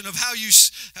representation of how you,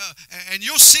 and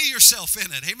you'll see yourself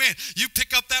in it. Amen. You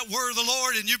pick up that word of the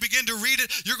Lord and you begin to read it,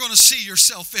 you're going to see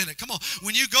yourself in it. Come on.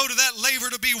 When you go to that laver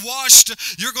to be washed,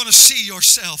 you're going to see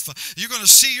yourself. You're going to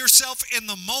see yourself in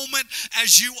the moment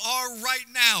as you are right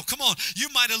now. Come on. You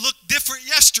might have looked different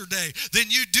yesterday than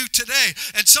you do today.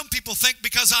 And some people think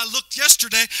because I looked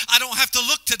yesterday, I don't have to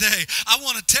look today. I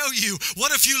want to tell you,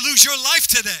 what if you lose your life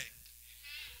today?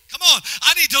 Come on,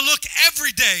 I need to look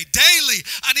every day, daily.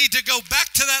 I need to go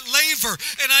back to that laver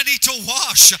and I need to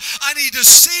wash. I need to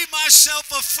see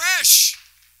myself afresh.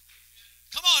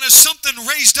 Come on, is something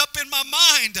raised up in my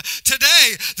mind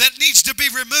today that needs to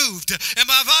be removed? Have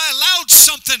I allowed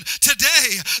something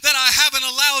today that I haven't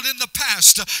allowed in the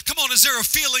past? Come on, is there a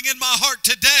feeling in my heart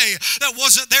today that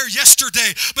wasn't there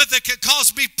yesterday, but that could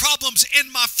cause me problems in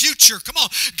my future? Come on,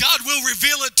 God will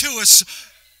reveal it to us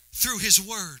through his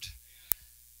word.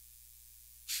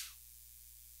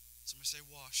 Say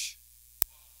wash.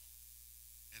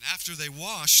 And after they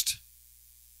washed,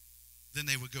 then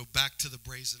they would go back to the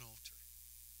brazen altar.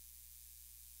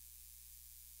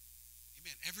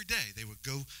 Amen. Every day they would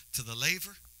go to the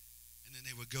laver and then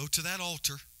they would go to that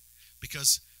altar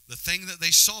because the thing that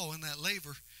they saw in that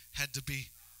laver had to be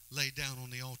laid down on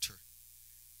the altar.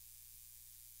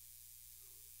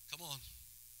 Come on.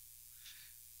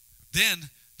 Then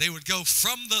they would go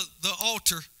from the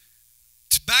altar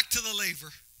back to the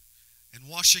laver and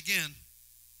wash again.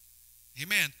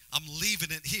 Amen. I'm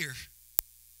leaving it here.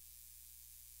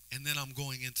 And then I'm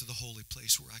going into the holy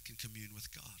place where I can commune with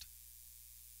God.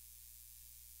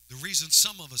 The reason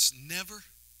some of us never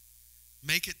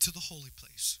make it to the holy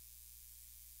place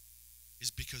is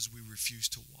because we refuse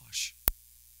to wash.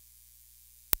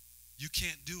 You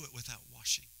can't do it without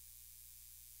washing.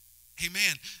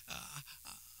 Amen.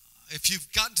 if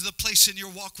you've gotten to the place in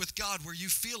your walk with God where you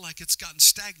feel like it's gotten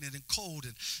stagnant and cold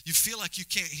and you feel like you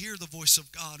can't hear the voice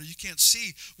of God or you can't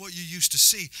see what you used to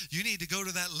see, you need to go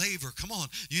to that laver. Come on.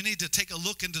 You need to take a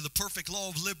look into the perfect law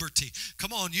of liberty.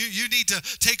 Come on. You need to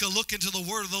take a look into the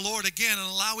word of the Lord again and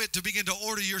allow it to begin to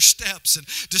order your steps and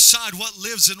decide what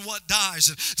lives and what dies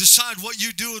and decide what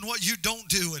you do and what you don't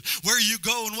do and where you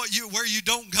go and where you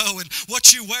don't go and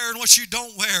what you wear and what you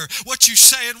don't wear, what you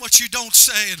say and what you don't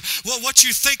say, and what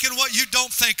you think and what you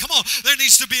don't think. Come on, there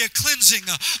needs to be a cleansing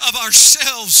of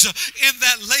ourselves in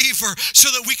that laver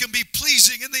so that we can be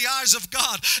pleasing in the eyes of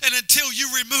God. And until you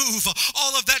remove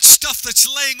all of that stuff that's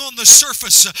laying on the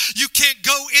surface, you can't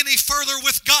go any further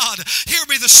with God. Hear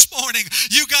me this morning.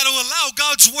 You got to allow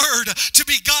God's word to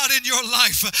be God in your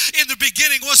life. In the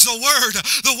beginning was the Word.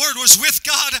 The Word was with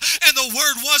God, and the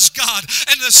Word was God.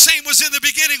 And the same was in the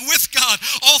beginning with God.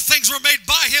 All things were made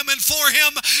by Him and for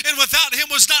Him, and without Him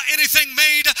was not anything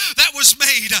made that was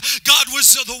made.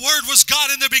 The Word was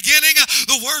God in the beginning.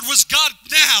 The Word was God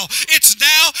now. It's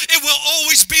now. It will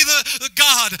always be the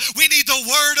God. We need the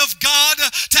Word of God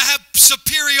to have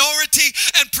superiority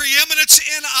and preeminence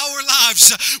in our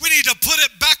lives. We need to put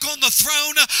it back on the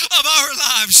throne of our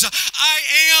lives. I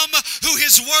am who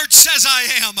His Word says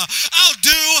I am. I'll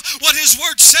do what His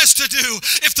Word says to do.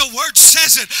 If the Word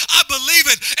says it, I believe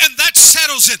it, and that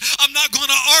settles it. I'm not going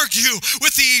to argue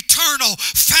with the eternal,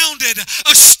 founded,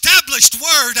 established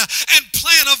Word and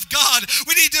plan of God.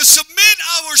 We need to submit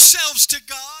ourselves to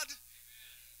God.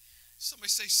 Somebody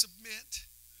say submit.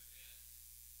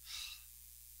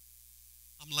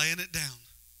 I'm laying it down.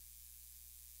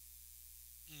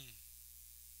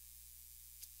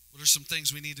 What are some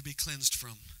things we need to be cleansed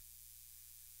from?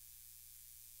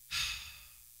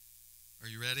 Are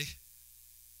you ready?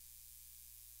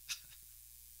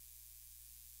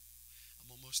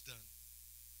 I'm almost done.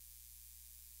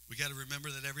 We got to remember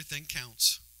that everything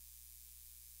counts.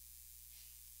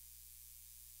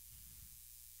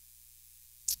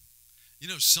 You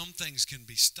know, some things can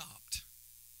be stopped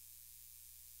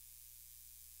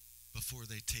before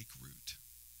they take root.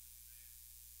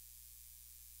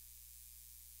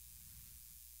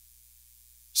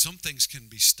 Some things can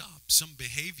be stopped. Some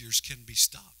behaviors can be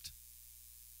stopped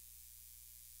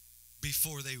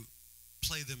before they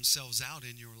play themselves out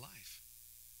in your life.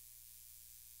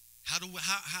 How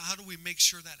do we make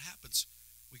sure that happens?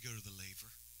 We go to the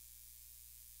laver.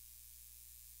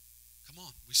 Come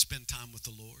on, we spend time with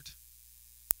the Lord.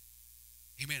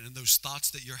 Amen. And those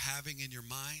thoughts that you're having in your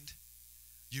mind,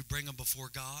 you bring them before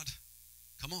God.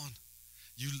 Come on.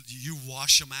 You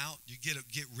wash them out. You get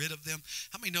rid of them.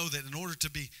 How many know that in order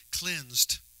to be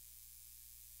cleansed,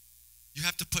 you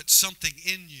have to put something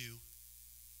in you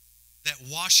that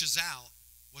washes out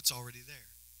what's already there?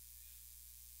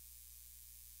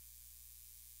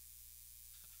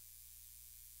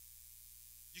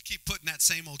 You keep putting that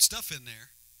same old stuff in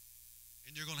there,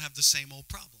 and you're going to have the same old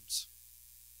problems.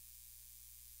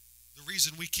 The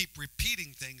reason we keep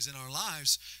repeating things in our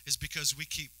lives is because we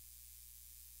keep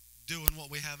doing what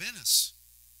we have in us.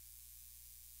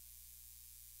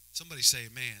 Somebody say,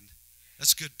 man,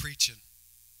 that's good preaching.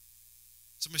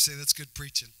 Somebody say, that's good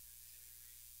preaching.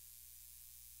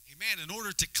 Amen. In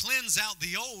order to cleanse out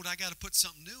the old, I got to put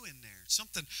something new in there.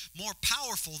 Something more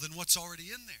powerful than what's already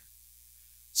in there.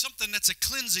 Something that's a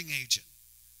cleansing agent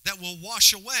that will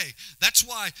wash away. That's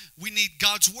why we need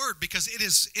God's word, because it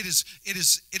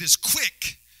is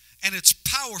quick and it's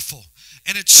powerful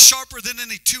and it's sharper than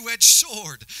any two-edged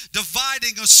sword,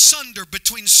 dividing asunder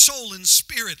between soul and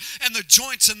spirit and the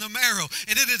joints and the marrow.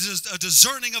 And it is a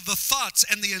discerning of the thoughts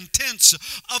and the intents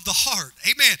of the heart.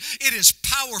 Amen. It is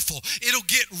powerful. It'll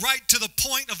get right to the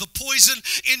point of the poison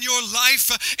in your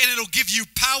life, and it'll give you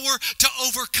power to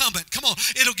overcome it. Come on.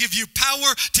 It'll give you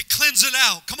power to cleanse it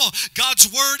out. Come on. God's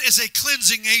word is a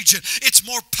cleansing agent. It's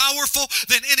more powerful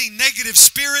than any negative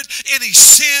spirit, any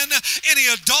sin, any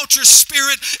adulterous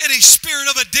spirit, any spirit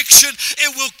of addiction.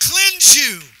 It will cleanse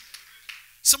you.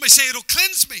 Somebody say, it'll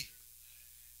cleanse me.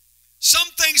 Some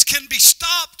things can be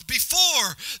stopped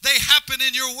before they happen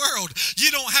in your world.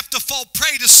 You don't have to fall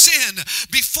prey to sin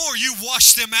before you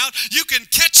wash them out. You can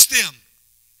catch them.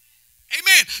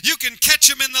 Amen. You can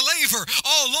catch them in the laver.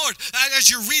 Oh, Lord,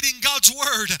 as you're reading God's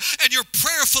word and you're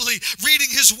prayerfully reading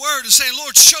his word and saying,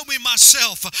 Lord, show me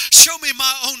myself. Show me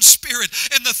my own spirit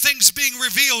and the things being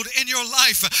revealed in your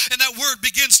life. And that word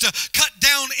begins to cut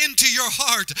down into your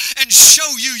heart and show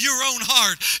you your own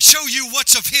heart. Show you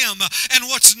what's of him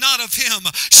and what's not of him.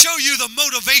 Show you the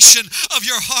motivation of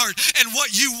your heart and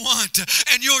what you want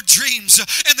and your dreams.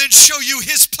 And then show you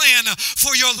his plan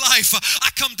for your life. I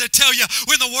come to tell you,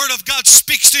 when the word of God God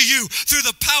speaks to you through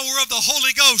the power of the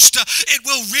Holy Ghost, it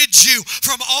will rid you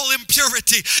from all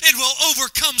impurity. It will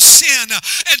overcome sin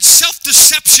and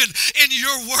self-deception in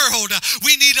your world.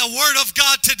 We need a word of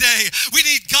God today. We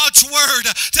need God's word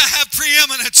to have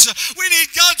preeminence. We need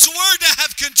God's word to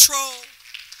have control.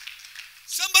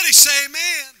 Somebody say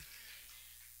amen.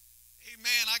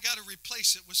 Amen. I got to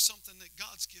replace it with something that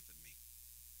God's given me.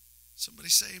 Somebody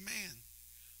say amen.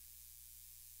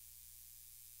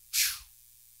 Whew.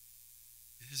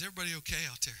 Is everybody okay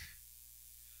out there?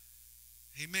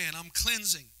 Amen. I'm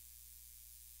cleansing.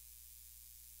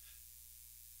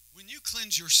 When you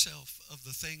cleanse yourself of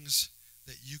the things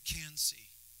that you can see,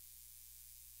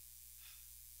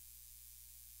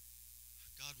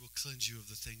 God will cleanse you of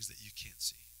the things that you can't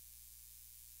see.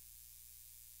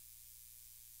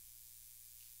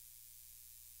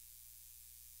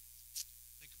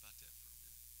 Think about that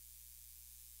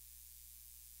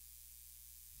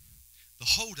for a minute. The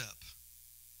holdup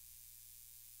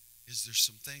is there's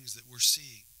some things that we're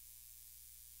seeing,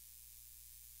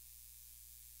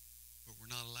 but we're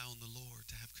not allowing the Lord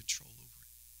to have control over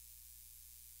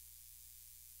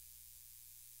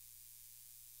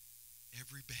it.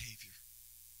 Every behavior.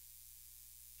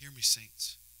 Hear me,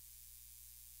 saints.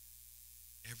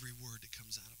 Every word that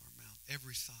comes out of our mouth,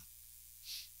 every thought.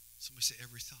 Somebody say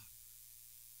every thought.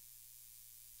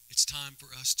 It's time for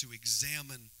us to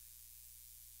examine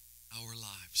our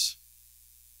lives.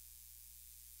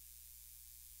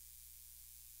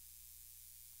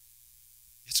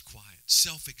 It's quiet.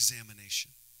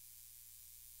 Self-examination.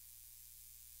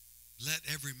 Let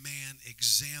every man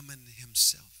examine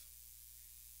himself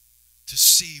to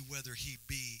see whether he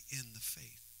be in the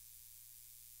faith.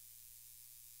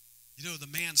 You know, the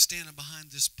man standing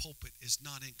behind this pulpit is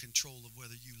not in control of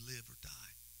whether you live or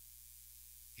die.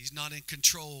 He's not in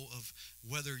control of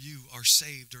whether you are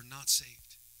saved or not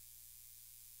saved.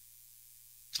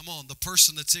 Come on, the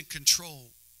person that's in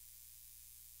control,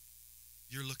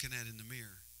 you're looking at in the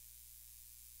mirror.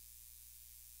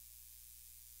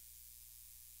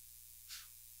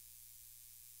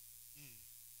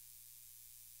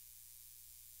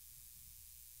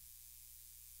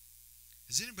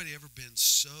 Has anybody ever been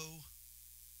so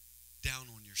down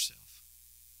on yourself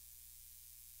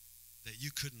that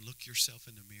you couldn't look yourself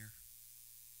in the mirror?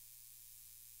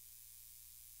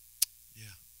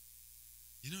 Yeah.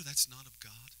 You know that's not of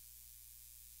God.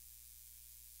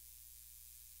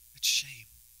 It's shame.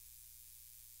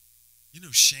 You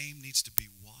know shame needs to be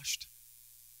washed.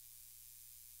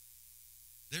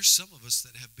 There's some of us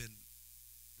that have been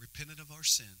repentant of our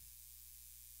sin,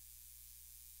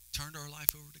 turned our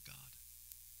life over to God,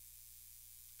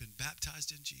 been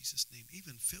baptized in Jesus' name,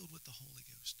 even filled with the Holy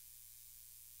Ghost,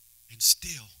 and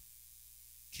still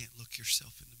can't look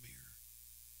yourself in the mirror.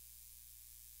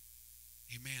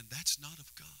 Amen. That's not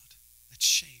of God. That's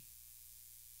shame.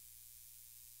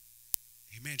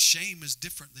 Amen. Shame is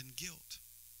different than guilt.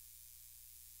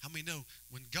 How many know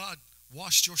when God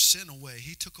washed your sin away,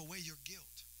 He took away your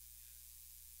guilt?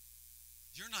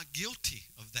 You're not guilty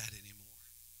of that anymore.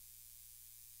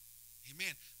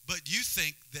 Amen. But you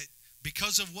think that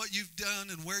because of what you've done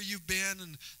and where you've been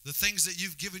and the things that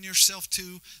you've given yourself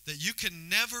to, that you can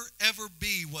never, ever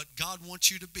be what God wants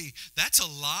you to be. That's a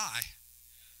lie.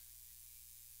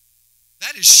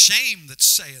 That is shame that's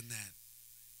saying that.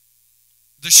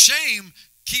 The shame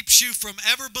keeps you from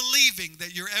ever believing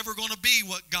that you're ever going to be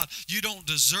what God. You don't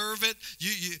deserve it.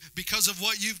 You because of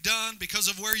what you've done, because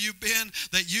of where you've been,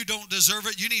 that you don't deserve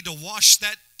it. You need to wash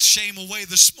that shame away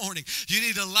this morning. You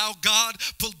need to allow God,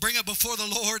 bring it before the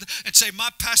Lord and say, my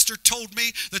pastor told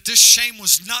me that this shame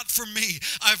was not for me.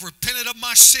 I've repented of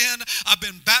my sin. I've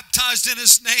been baptized in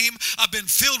His name. I've been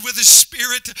filled with His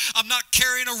Spirit. I'm not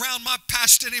carrying around my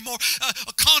past anymore.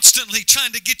 Constantly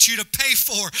trying to get you to pay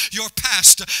for your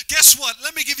past. Guess what?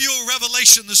 Let me give you a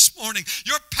revelation this morning.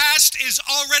 Your past is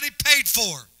already paid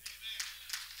for.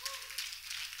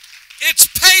 It's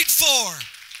paid for.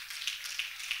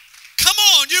 Come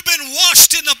on, you've been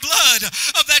washed in the blood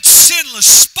of that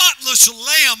sinless, spotless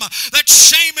Lamb. That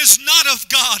shame is not of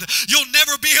God. You'll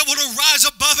never be able to rise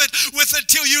above it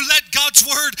until you let God's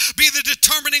word be the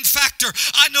determining factor.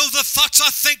 I know the thoughts I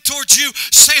think towards you,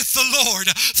 saith the Lord.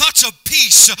 Thoughts of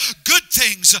peace, good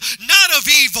things, not of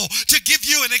evil, to give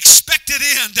you an expected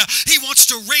end. He wants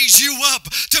to raise you up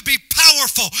to be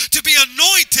powerful, to be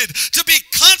anointed, to be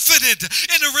confident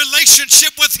in a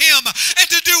relationship with Him, and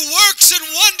to do works and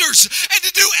wonders and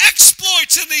to do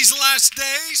exploits in these last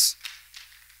days.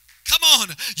 Come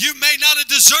on, you may not have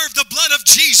deserved the blood of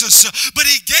Jesus, but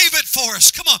he gave it for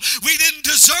us. Come on, we didn't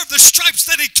deserve the stripes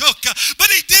that he took, but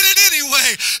he did it anyway.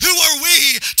 Who are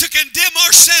we to condemn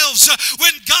ourselves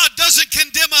when God doesn't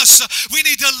condemn us? We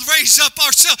need to raise up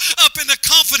ourselves up in the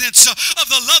confidence of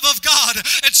the love of God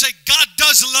and say, God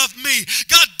does love me.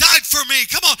 God died for me.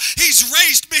 Come on, he's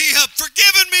raised me up,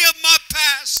 forgiven me of my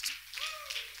past.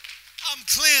 I'm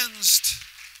cleansed.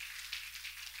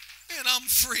 And I'm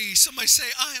free. Somebody say,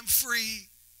 I am free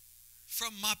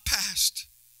from my past.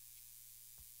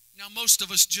 Now, most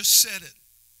of us just said it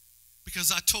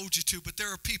because I told you to, but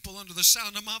there are people under the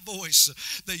sound of my voice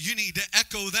that you need to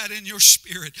echo that in your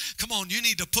spirit. Come on, you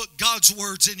need to put God's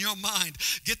words in your mind.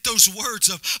 Get those words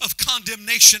of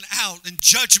condemnation out and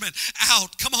judgment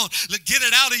out. Come on, get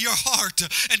it out of your heart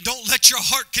and don't let your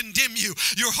heart condemn you.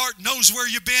 Your heart knows where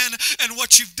you've been and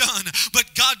what you've done, but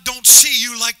God don't see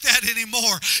you like that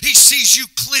anymore. He sees you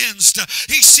cleansed.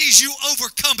 He sees you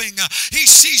overcoming. He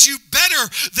sees you better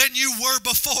than you were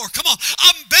before. Come on,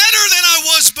 I'm better than I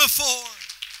was before.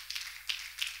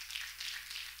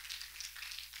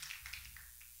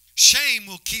 Shame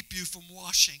will keep you from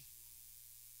washing.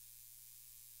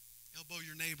 Elbow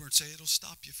your neighbor and say, it'll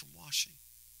stop you from washing.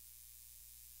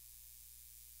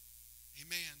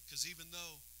 Amen. Because even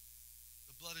though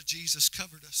the blood of Jesus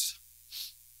covered us,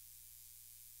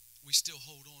 we still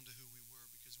hold on to who we were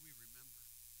because we remember.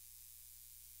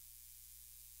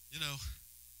 You know,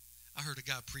 I heard a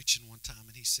guy preaching one time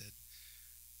and he said,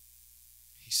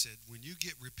 when you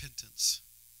get repentance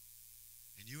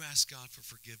and you ask God for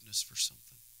forgiveness for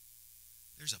something,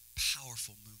 there's a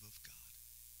powerful move of God.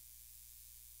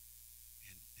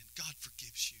 And God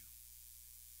forgives you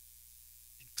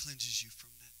and cleanses you from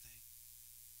that thing.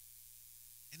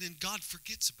 And then God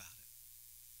forgets about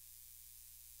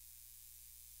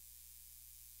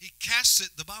it. He casts it,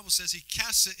 the Bible says he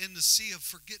casts it in the sea of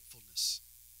forgetfulness,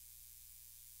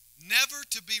 never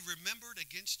to be remembered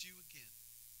against you again.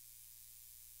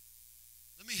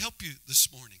 Let me help you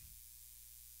this morning.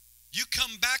 You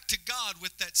come back to God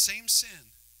with that same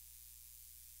sin.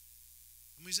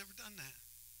 Nobody's ever done that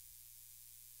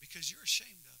because you're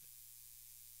ashamed of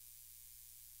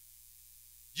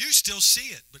it. You still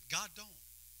see it, but God don't.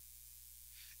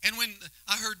 And when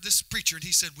I heard this preacher, and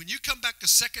he said, when you come back a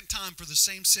second time for the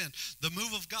same sin, the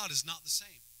move of God is not the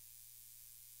same.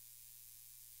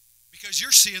 Because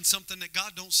you're seeing something that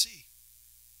God don't see.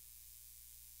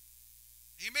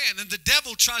 Amen. And the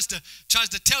devil tries to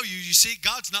tell you, you see,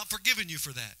 God's not forgiving you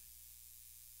for that.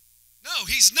 No,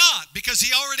 he's not, because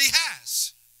he already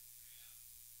has.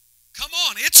 Come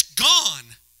on, it's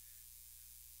gone.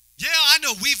 Yeah, I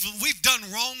know we've done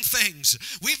wrong things.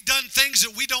 We've done things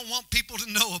that we don't want people to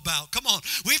know about. Come on.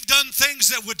 We've done things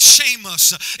that would shame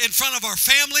us in front of our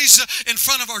families, in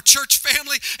front of our church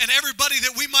family, and everybody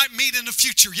that we might meet in the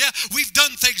future. Yeah, we've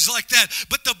done things like that.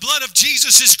 But the blood of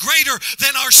Jesus is greater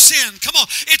than our sin. Come on.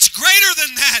 It's greater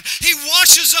than that. He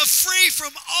washes us free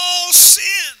from all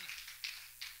sin.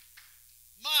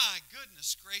 My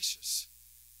goodness gracious.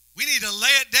 We need to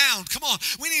lay it down. Come on.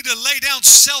 We need to lay down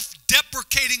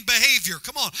self-deprecating behavior.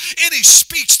 Come on. Any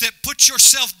speech that puts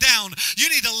yourself down,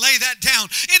 you need to lay that down.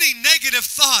 Any negative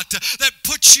thought that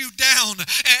puts you down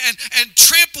and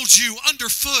tramples you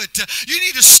underfoot, you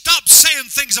need to stop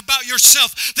saying things about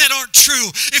yourself that aren't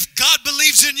true. If God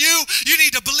believes in you, you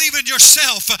need to believe in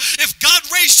yourself. If God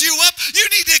raised you up, you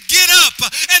need to get up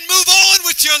and move on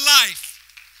with your life.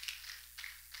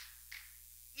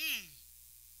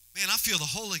 Man, I feel the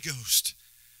Holy Ghost.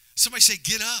 Somebody say,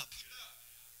 get up.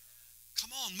 Come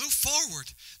on, move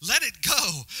forward. Let it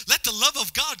go. Let the love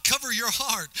of God cover your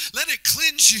heart. Let it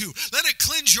cleanse you. Let it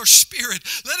cleanse your spirit.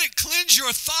 Let it cleanse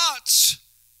your thoughts.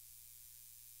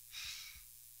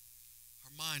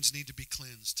 Our minds need to be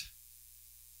cleansed.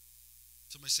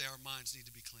 Somebody say, our minds need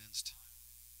to be cleansed.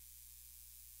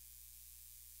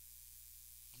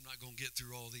 I'm not going to get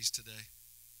through all these today.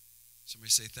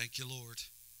 Somebody say, thank you, Lord.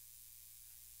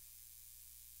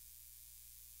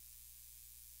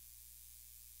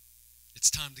 It's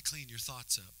time to clean your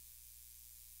thoughts up.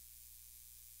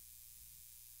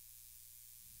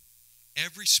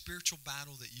 Every spiritual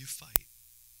battle that you fight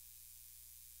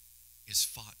is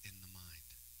fought in the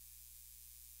mind.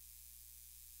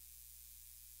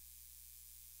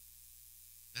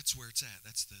 That's where it's at.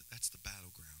 That's the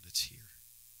battleground. It's here.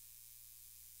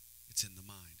 It's in the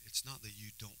mind. It's not that you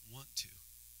don't want to.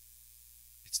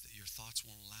 It's that your thoughts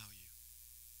won't allow you.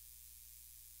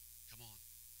 Come on.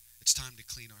 It's time to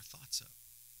clean our thoughts up.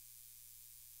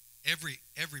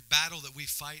 Every battle that we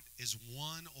fight is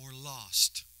won or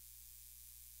lost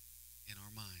in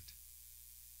our mind.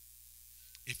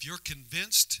 If you're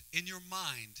convinced in your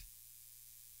mind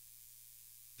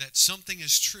that something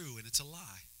is true and it's a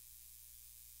lie,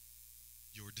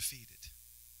 you're defeated.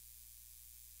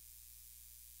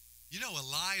 You know, a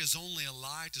lie is only a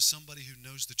lie to somebody who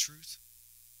knows the truth.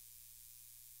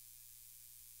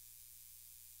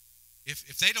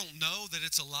 If they don't know that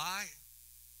it's a lie,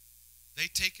 they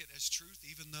take it as truth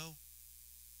even though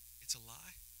it's a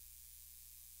lie.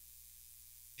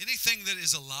 Anything that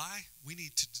is a lie, we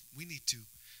need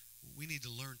to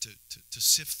learn to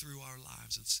sift through our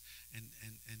lives and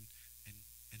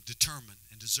determine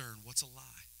and discern what's a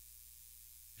lie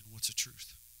and what's a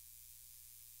truth.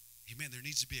 Amen. There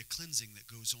needs to be a cleansing that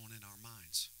goes on in our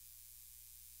minds.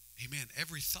 Amen.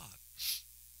 Every thought.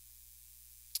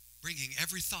 Bringing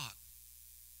every thought.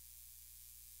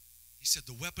 He said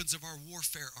the weapons of our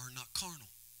warfare are not carnal,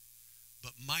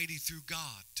 but mighty through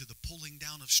God to the pulling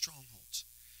down of strongholds.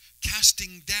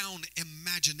 Casting down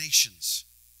imaginations.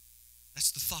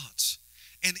 That's the thoughts.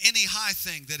 And any high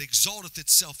thing that exalteth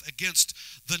itself against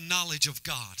the knowledge of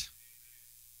God.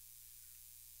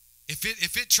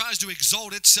 If it tries to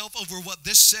exalt itself over what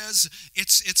this says,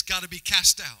 it's got to be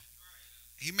cast out.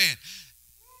 Amen.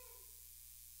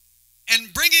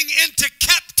 And bringing into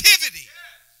captivity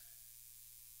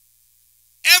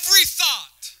every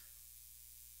thought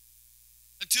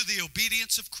unto the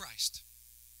obedience of Christ.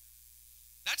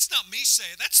 That's not me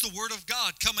saying, that's the word of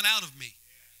God coming out of me.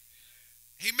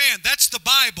 Amen. That's the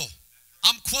Bible.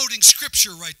 I'm quoting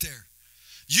scripture right there.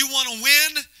 You want to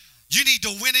win? You need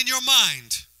to win in your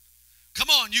mind. Come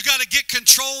on, you got to get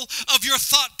control of your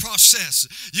thought process.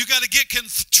 You got to get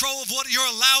control of what you're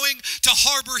allowing to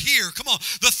harbor here. Come on,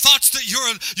 the thoughts that you're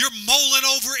mulling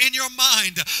over in your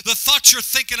mind, the thoughts you're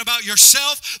thinking about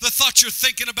yourself, the thoughts you're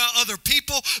thinking about other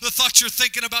people, the thoughts you're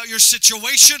thinking about your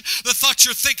situation, the thoughts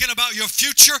you're thinking about your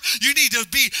future. You need to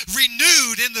be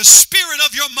renewed in the spirit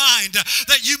of your mind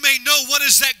that you may know what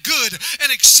is that good and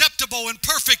acceptable and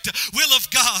perfect will of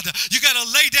God. You got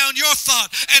to lay down your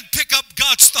thought and pick up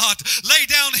God's thought. Lay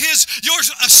down your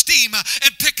esteem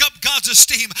and pick up God's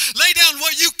esteem. Lay down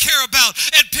what you care about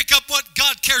and pick up what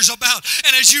God cares about.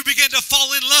 And as you begin to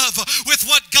fall in love with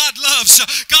what God loves,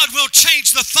 God will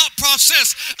change the thought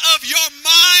process of your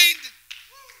mind.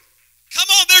 Come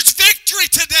on, there's victory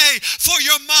today for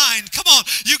your mind. Come on,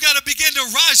 you got to begin to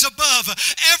rise above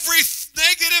every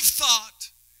negative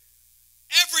thought,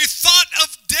 every thought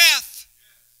of death,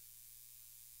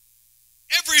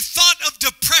 every thought of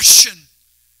depression.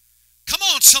 Come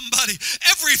on, somebody.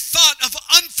 Every thought of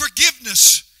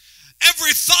unforgiveness,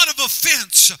 every thought of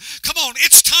offense. Come on,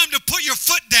 it's time to put your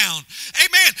foot down.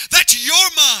 Amen. That's your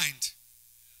mind.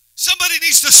 Somebody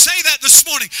needs to say that this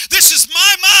morning. This is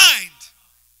my mind.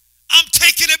 I'm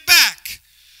taking it back.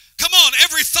 Come on,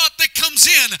 every thought that comes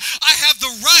in, I have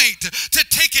the right to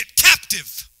take it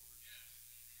captive.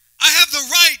 I have the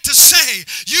right to say,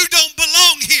 you don't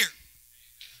belong here.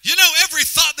 You know, every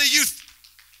thought that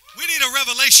we need a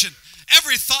revelation.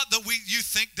 Every thought that you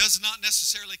think does not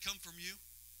necessarily come from you.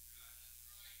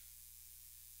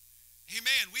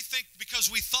 Amen. We think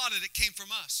because we thought it came from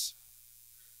us.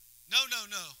 No.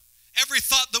 Every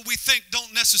thought that we think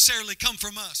don't necessarily come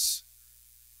from us.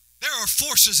 There are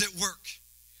forces at work.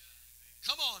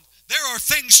 Come on. There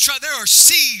are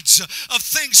seeds of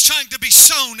things trying to be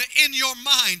sown in your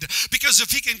mind. Because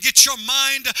if he can get your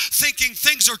mind thinking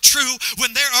things are true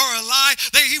when there are a lie,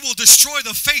 he will destroy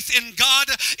the faith in God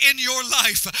in your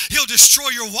life. He'll destroy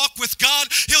your walk with God.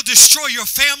 He'll destroy your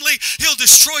family. He'll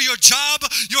destroy your job,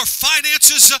 your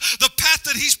finances, the path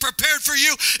that he's prepared for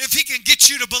you if he can get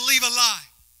you to believe a lie.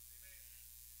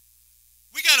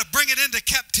 We got to bring it into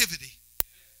captivity.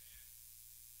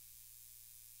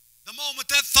 The moment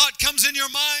that thought comes in your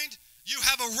mind, you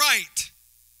have a right.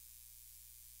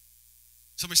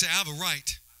 Somebody say, I have a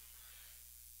right.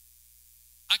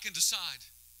 I can decide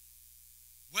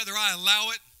whether I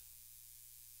allow it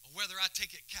or whether I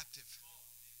take it captive.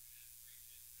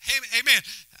 Amen.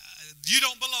 You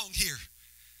don't belong here.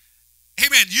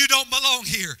 Amen. You don't belong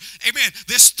here. Amen.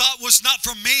 This thought was not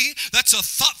from me. That's a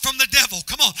thought from the devil.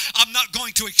 Come on. I'm not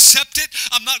going to accept it.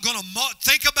 I'm not going to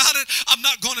think about it. I'm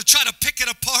not going to try to pick it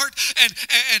apart and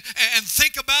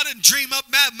think about it and dream up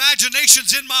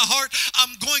imaginations in my heart.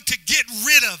 I'm going to get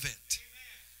rid of it.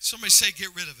 Somebody say, get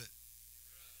rid of it.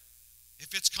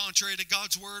 If it's contrary to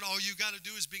God's word, all you got to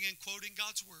do is begin quoting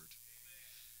God's word.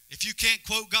 If you can't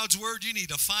quote God's word, you need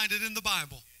to find it in the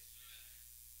Bible.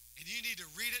 And you need to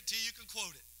read it till you can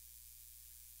quote it.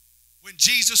 When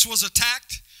Jesus was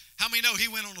attacked, how many know he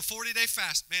went on a 40-day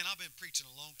fast? Man, I've been preaching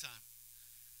a long time.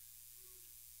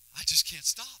 I just can't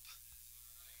stop.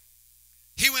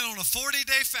 He went on a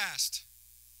 40-day fast.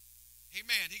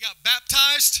 Amen. He got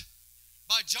baptized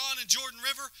by John and Jordan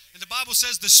River, and the Bible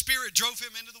says the Spirit drove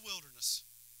him into the wilderness.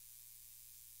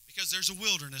 Because there's a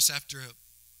wilderness after a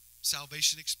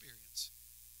salvation experience.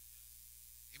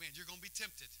 Amen. You're going to be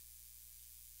tempted.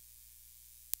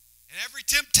 And every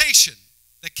temptation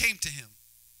that came to him,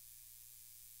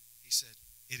 he said,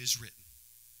 it is written.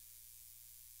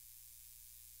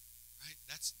 Right?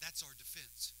 That's our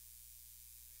defense.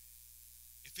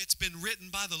 If it's been written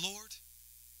by the Lord,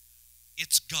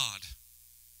 it's God.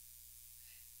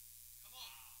 Come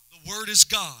on. The Word is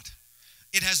God.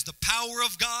 It has the power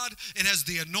of God. It has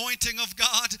the anointing of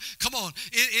God. Come on.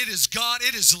 It is God.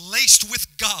 It is laced with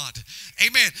God.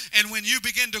 Amen. And when you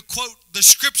begin to quote the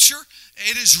scripture,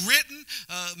 it is written,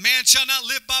 man shall not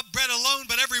live by bread alone,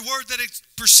 but every word that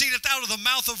proceedeth out of the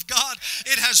mouth of God.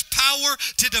 It has power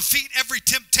to defeat every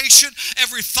temptation,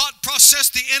 every thought process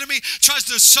the enemy tries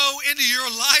to sow into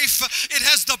your life. It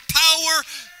has the power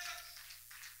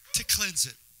to cleanse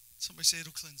it. Somebody say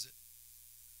it'll cleanse it.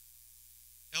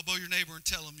 Elbow your neighbor and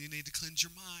tell them you need to cleanse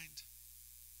your mind.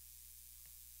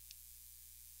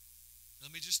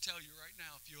 Let me just tell you right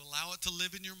now, if you allow it to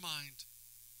live in your mind,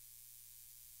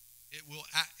 it will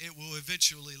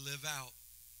eventually live out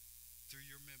through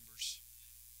your members.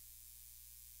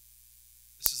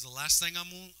 This is the last thing I'm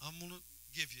going to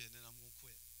give you, and then I'm going to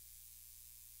quit.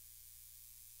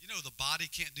 You know the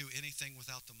body can't do anything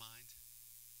without the mind.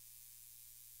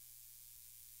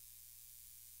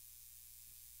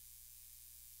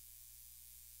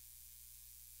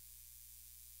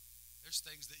 There's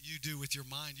things that you do with your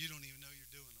mind, you don't even know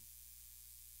you're doing them.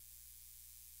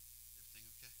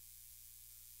 Everything okay?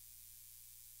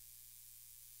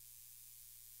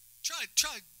 Try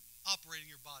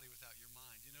operating your body without your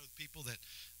mind. You know, the people that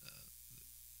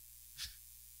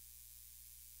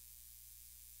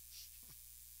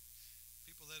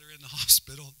people that are in the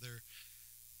hospital, they're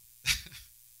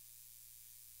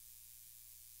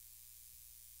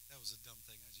that was a dumb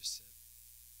thing I just said.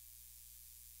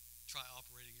 Try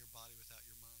operating your body without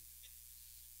your mind. Let me just lay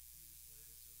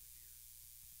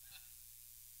this over here.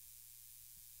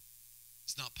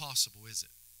 It's not possible, is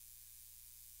it?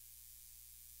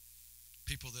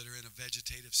 People that are in a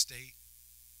vegetative state,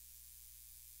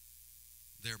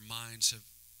 their minds have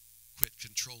quit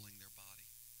controlling their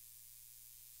body.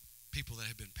 People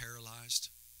that have been paralyzed,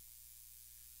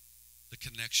 the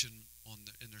connection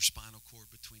in their spinal cord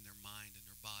between their mind and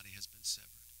their body has been severed.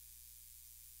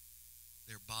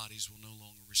 Their bodies will no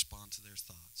longer respond to their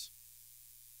thoughts.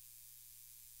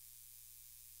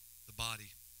 The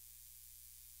body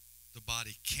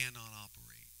cannot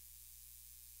operate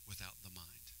without the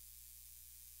mind.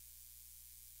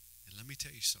 And let me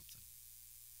tell you something.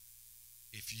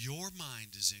 If your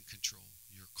mind is in control,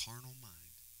 your carnal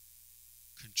mind,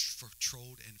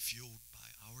 controlled and fueled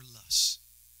by our lusts,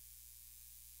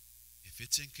 if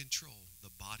it's in control,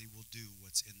 the body will do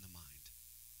what's in the mind.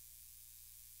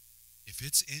 If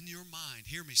it's in your mind,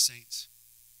 hear me, saints.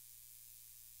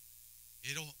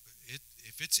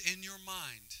 If it's in your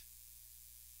mind,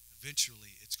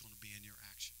 eventually it's going to be in your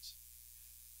actions.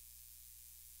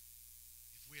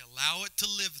 If we allow it to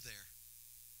live there,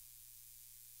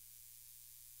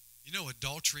 you know,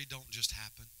 adultery don't just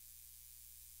happen.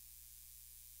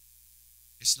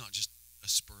 It's not just a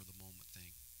spur of the moment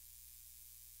thing.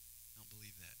 I don't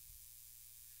believe that.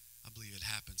 I believe it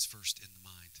happens first in the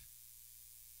mind.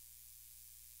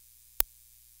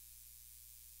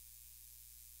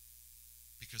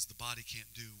 Because the body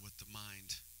can't do what the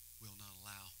mind will not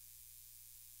allow.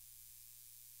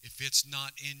 If it's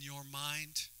not in your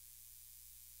mind,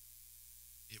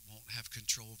 it won't have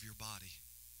control of your body.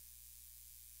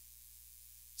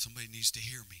 Somebody needs to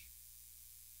hear me.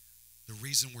 The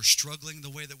reason we're struggling the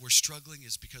way that we're struggling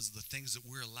is because of the things that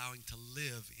we're allowing to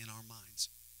live in our minds.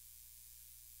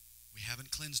 We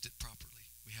haven't cleansed it properly.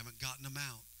 We haven't gotten them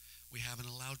out. We haven't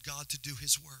allowed God to do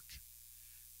His work.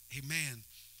 Amen.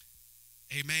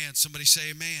 Amen. Somebody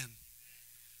say amen.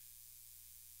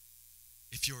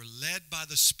 If you're led by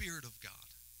the Spirit of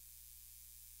God,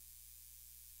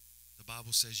 the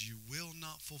Bible says you will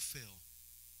not fulfill.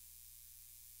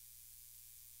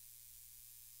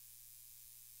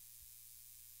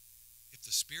 If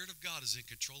the Spirit of God is in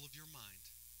control of your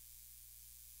mind,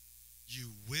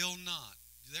 you will not,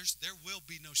 there will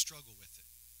be no struggle with it.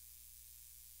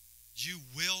 You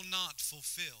will not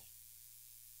fulfill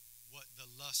what the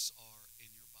lusts are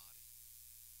in your body.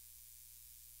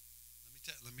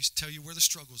 Let me tell you where the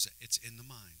struggle is at. It's in the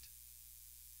mind.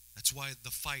 That's why the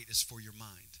fight is for your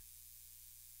mind.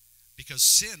 Because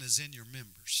sin is in your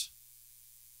members.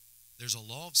 There's a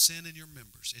law of sin in your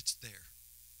members. It's there.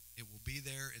 It will be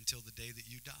there until the day that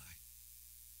you die.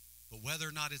 But whether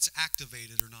or not it's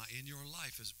activated or not in your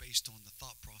life is based on the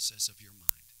thought process of your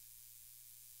mind.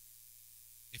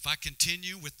 If I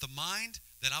continue with the mind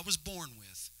that I was born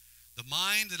with, the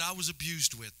mind that I was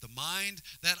abused with, the mind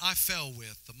that I fell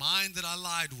with, the mind that I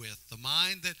lied with, the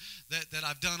mind that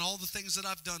I've done all the things that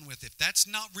I've done with, if that's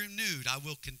not renewed, I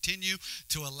will continue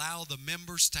to allow the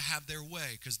members to have their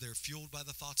way because they're fueled by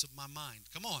the thoughts of my mind.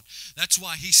 Come on. That's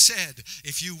why he said,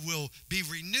 if you will be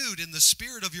renewed in the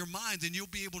spirit of your mind, then you'll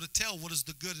be able to tell what is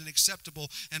the good and acceptable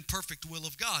and perfect will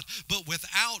of God. But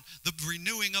without the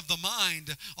renewing of the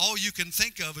mind, all you can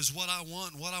think of is what I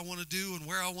want to do, and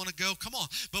where I want to go. Come on.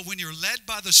 But when you're led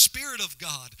by the Spirit of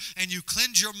God and you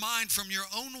cleanse your mind from your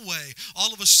own way,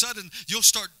 all of a sudden you'll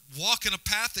start walking a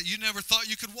path that you never thought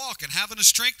you could walk and having a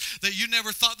strength that you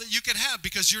never thought that you could have,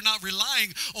 because you're not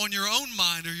relying on your own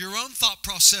mind or your own thought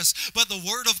process, but the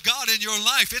Word of God in your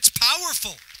life. It's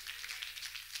powerful.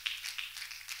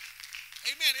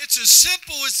 Amen. It's as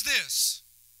simple as this.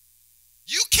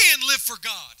 You can't live for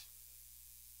God.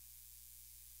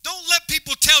 Don't let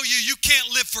people tell you you can't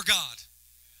live for God.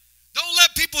 Don't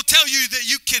let people tell you that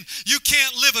you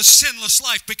can't live a sinless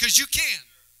life, because you can.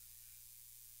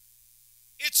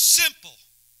 It's simple.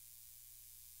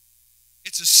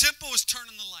 It's as simple as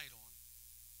turning the light on.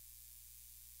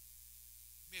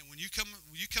 Man, when you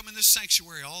come in this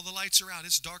sanctuary, all the lights are out.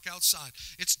 It's dark outside.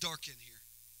 It's dark in here.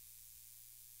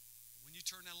 When you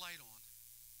turn that light on,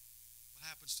 what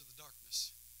happens to the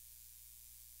darkness?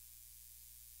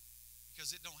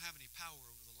 Because it don't have any power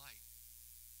over the light.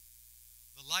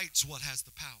 The light's what has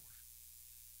the power.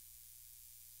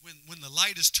 When the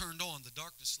light is turned on, the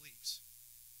darkness leaves.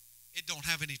 It don't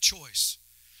have any choice.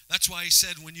 That's why he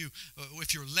said,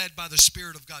 if you're led by the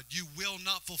Spirit of God, you will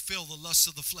not fulfill the lusts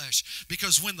of the flesh.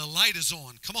 Because when the light is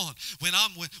on, come on, when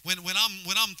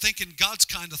I'm thinking God's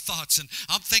kind of thoughts, and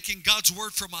I'm thinking God's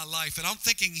word for my life, and I'm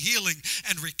thinking healing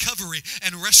and recovery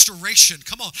and restoration,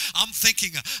 come on, I'm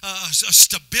thinking a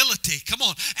stability, come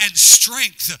on, and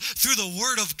strength through the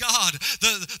word of God.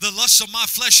 The lusts of my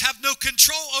flesh have no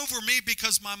control over me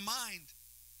because my mind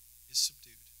is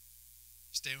subdued.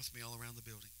 Stand with me all around the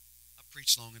building.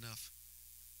 Preached long enough.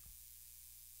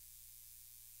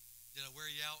 Did I wear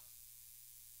you out?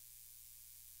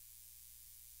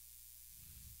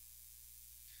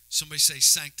 Somebody say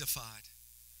sanctified.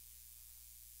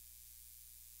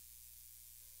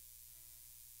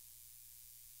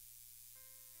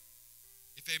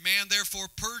 If a man therefore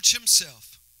purge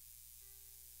himself,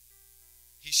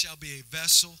 he shall be a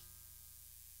vessel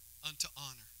unto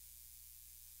honor.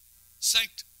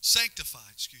 Sanctified,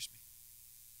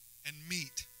 and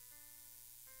meet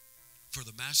for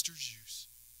the master's use,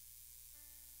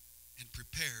 and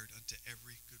prepared unto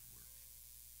every good work.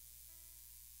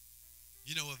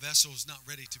 You know, a vessel is not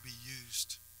ready to be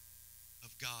used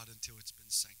of God until it's been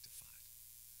sanctified.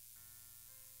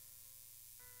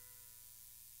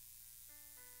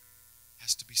 It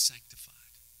has to be sanctified.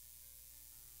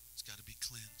 It's got to be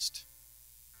cleansed.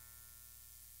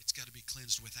 It's got to be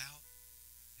cleansed without,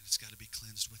 and it's got to be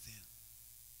cleansed within.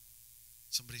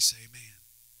 Somebody say amen.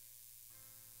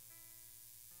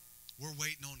 We're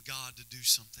waiting on God to do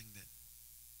something that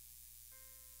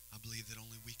I believe that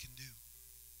only we can do.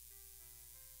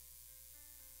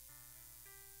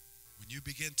 When you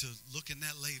begin to look in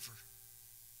that laver,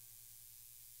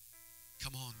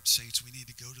 come on, saints, we need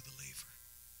to go to the laver.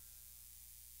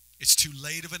 It's too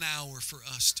late of an hour for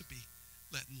us to be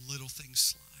letting little things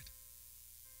slide.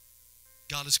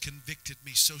 God has convicted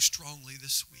me so strongly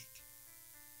this week,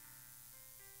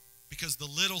 because the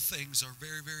little things are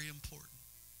very, very important.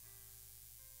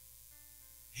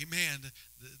 Amen.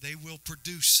 They will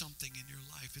produce something in your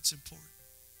life. It's important.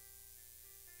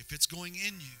 If it's going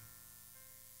in you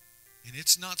and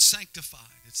it's not sanctified,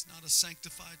 it's not a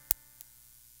sanctified,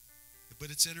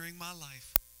 but it's entering my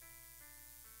life,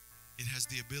 it has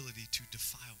the ability to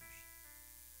defile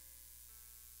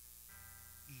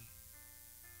me.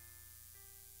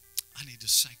 I need to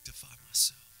sanctify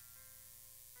myself.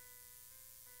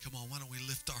 Come on, why don't we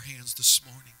lift our hands this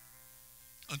morning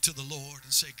unto the Lord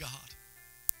and say, God,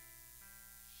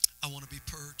 I want to be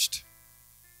purged.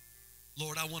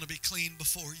 Lord, I want to be clean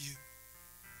before you.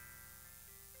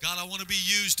 God, I want to be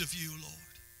used of you,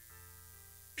 Lord,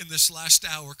 in this last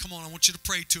hour. Come on, I want you to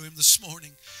pray to him this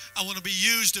morning. I want to be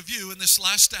used of you in this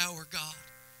last hour, God.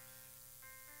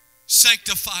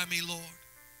 Sanctify me, Lord.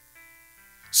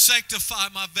 Sanctify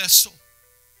my vessel.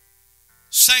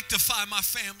 Sanctify my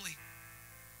family.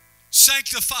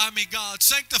 Sanctify me, God.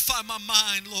 Sanctify my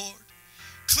mind, Lord.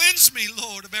 Cleanse me,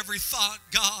 Lord, of every thought,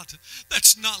 God,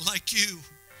 that's not like you.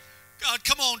 God,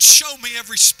 come on, show me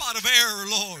every spot of error,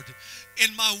 Lord,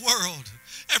 in my world.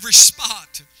 Every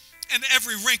spot and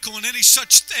every wrinkle and any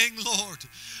such thing, Lord.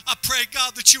 I pray,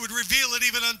 God, that you would reveal it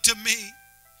even unto me.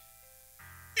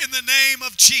 In the name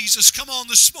of Jesus. Come on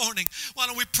this morning. Why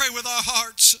don't we pray with our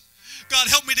hearts? God,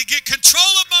 help me to get control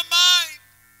of my mind.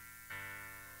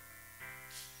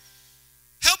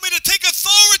 Help me to take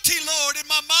authority, Lord, in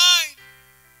my mind.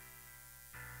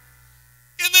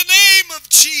 In the name of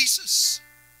Jesus.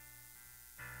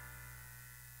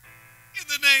 In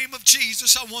the name of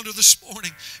Jesus, I wonder this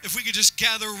morning if we could just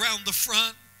gather around the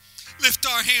front, lift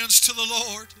our hands to the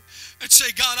Lord, and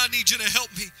say, God, I need you to help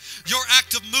me. Your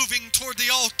act of moving toward the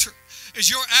altar is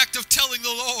your act of telling the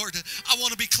Lord, I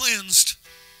want to be cleansed.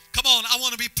 Come on, I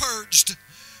want to be purged.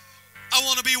 I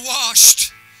want to be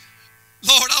washed.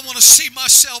 Lord, I want to see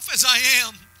myself as I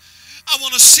am. I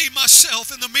want to see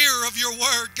myself in the mirror of your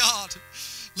word, God.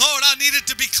 Lord, I need it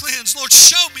to be cleansed. Lord,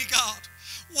 show me, God,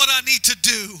 what I need to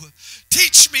do.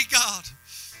 Teach me, God.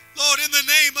 Lord, in the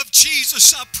name of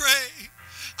Jesus, I pray.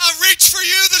 I reach for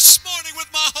you this morning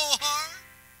with my whole heart.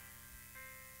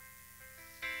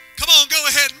 Come on, go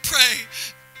ahead and pray.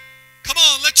 Come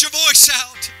on, let your voice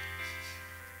out.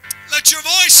 Let your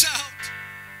voice out.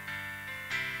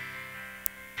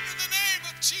 In the name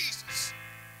of Jesus.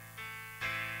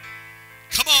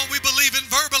 Come on, we believe in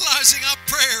verbalizing our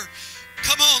prayer.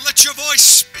 Come on, let your voice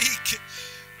speak.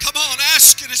 Come on,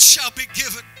 ask and it shall be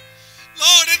given.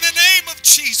 Lord, in the name of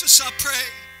Jesus, I pray.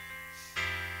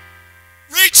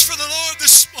 Reach for the Lord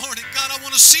this morning. God, I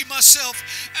want to see myself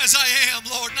as I am,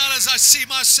 Lord. Not as I see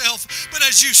myself, but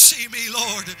as you see me,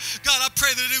 Lord. God, I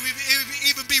pray that it will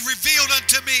even be revealed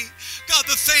unto me. God,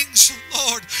 the things,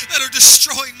 Lord, that are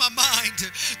destroying my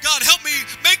mind. God, help me,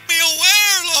 make me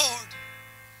aware, Lord.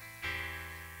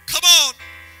 Come on,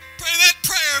 pray that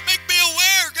prayer. Make me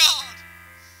aware, God.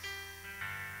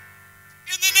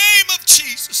 In the name of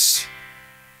Jesus.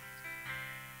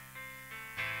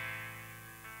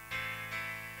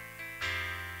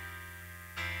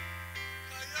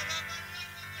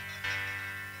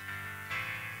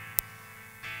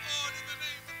 Lord, in the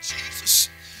name of Jesus.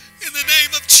 In the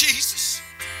name of Jesus.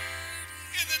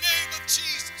 In the name of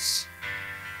Jesus.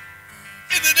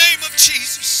 In the name of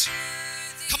Jesus.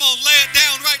 Come on, lay it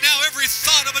down right now. Every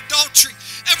thought of adultery,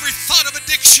 every thought of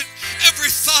addiction, every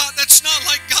thought that's not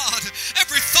like God,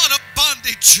 every thought of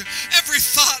bondage, every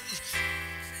thought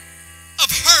of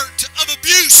hurt, of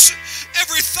abuse,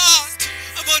 every thought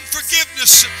of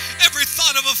unforgiveness, every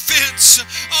thought of offense.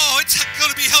 Oh, it's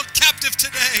going to be held captive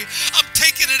today. I'm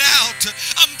taking it out.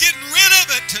 I'm getting rid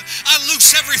of it. I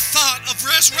loose every thought of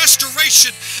restoration,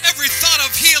 every thought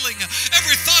of healing,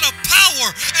 every thought of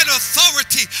power and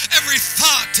authority, every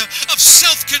thought of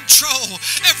self-control,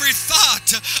 every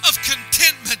thought of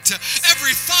contentment,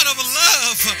 every thought of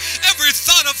love, every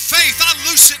thought of faith. I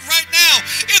loose it right now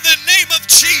in the name of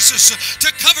Jesus to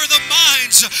cover the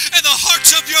minds and the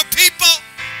hearts of your people.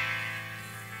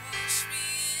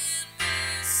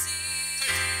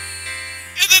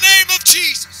 In the name of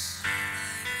Jesus.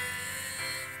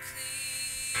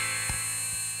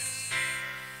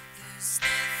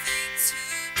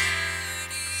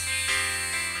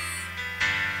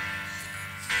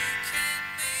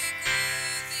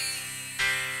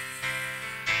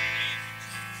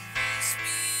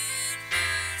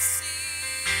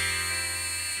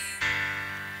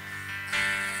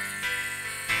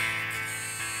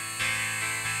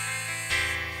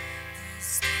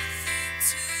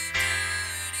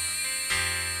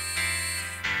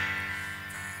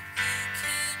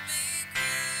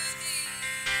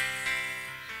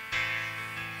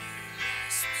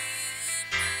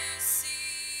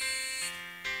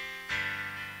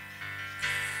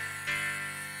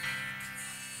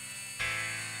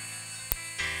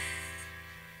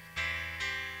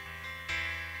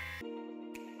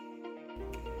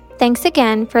 Thanks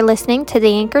again for listening to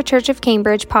the Anchor Church of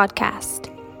Cambridge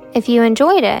podcast. If you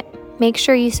enjoyed it, make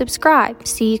sure you subscribe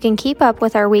so you can keep up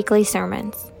with our weekly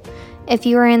sermons. If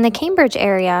you are in the Cambridge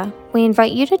area, we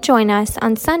invite you to join us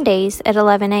on Sundays at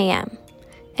 11 a.m.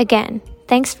 Again,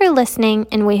 thanks for listening,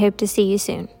 and we hope to see you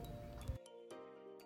soon.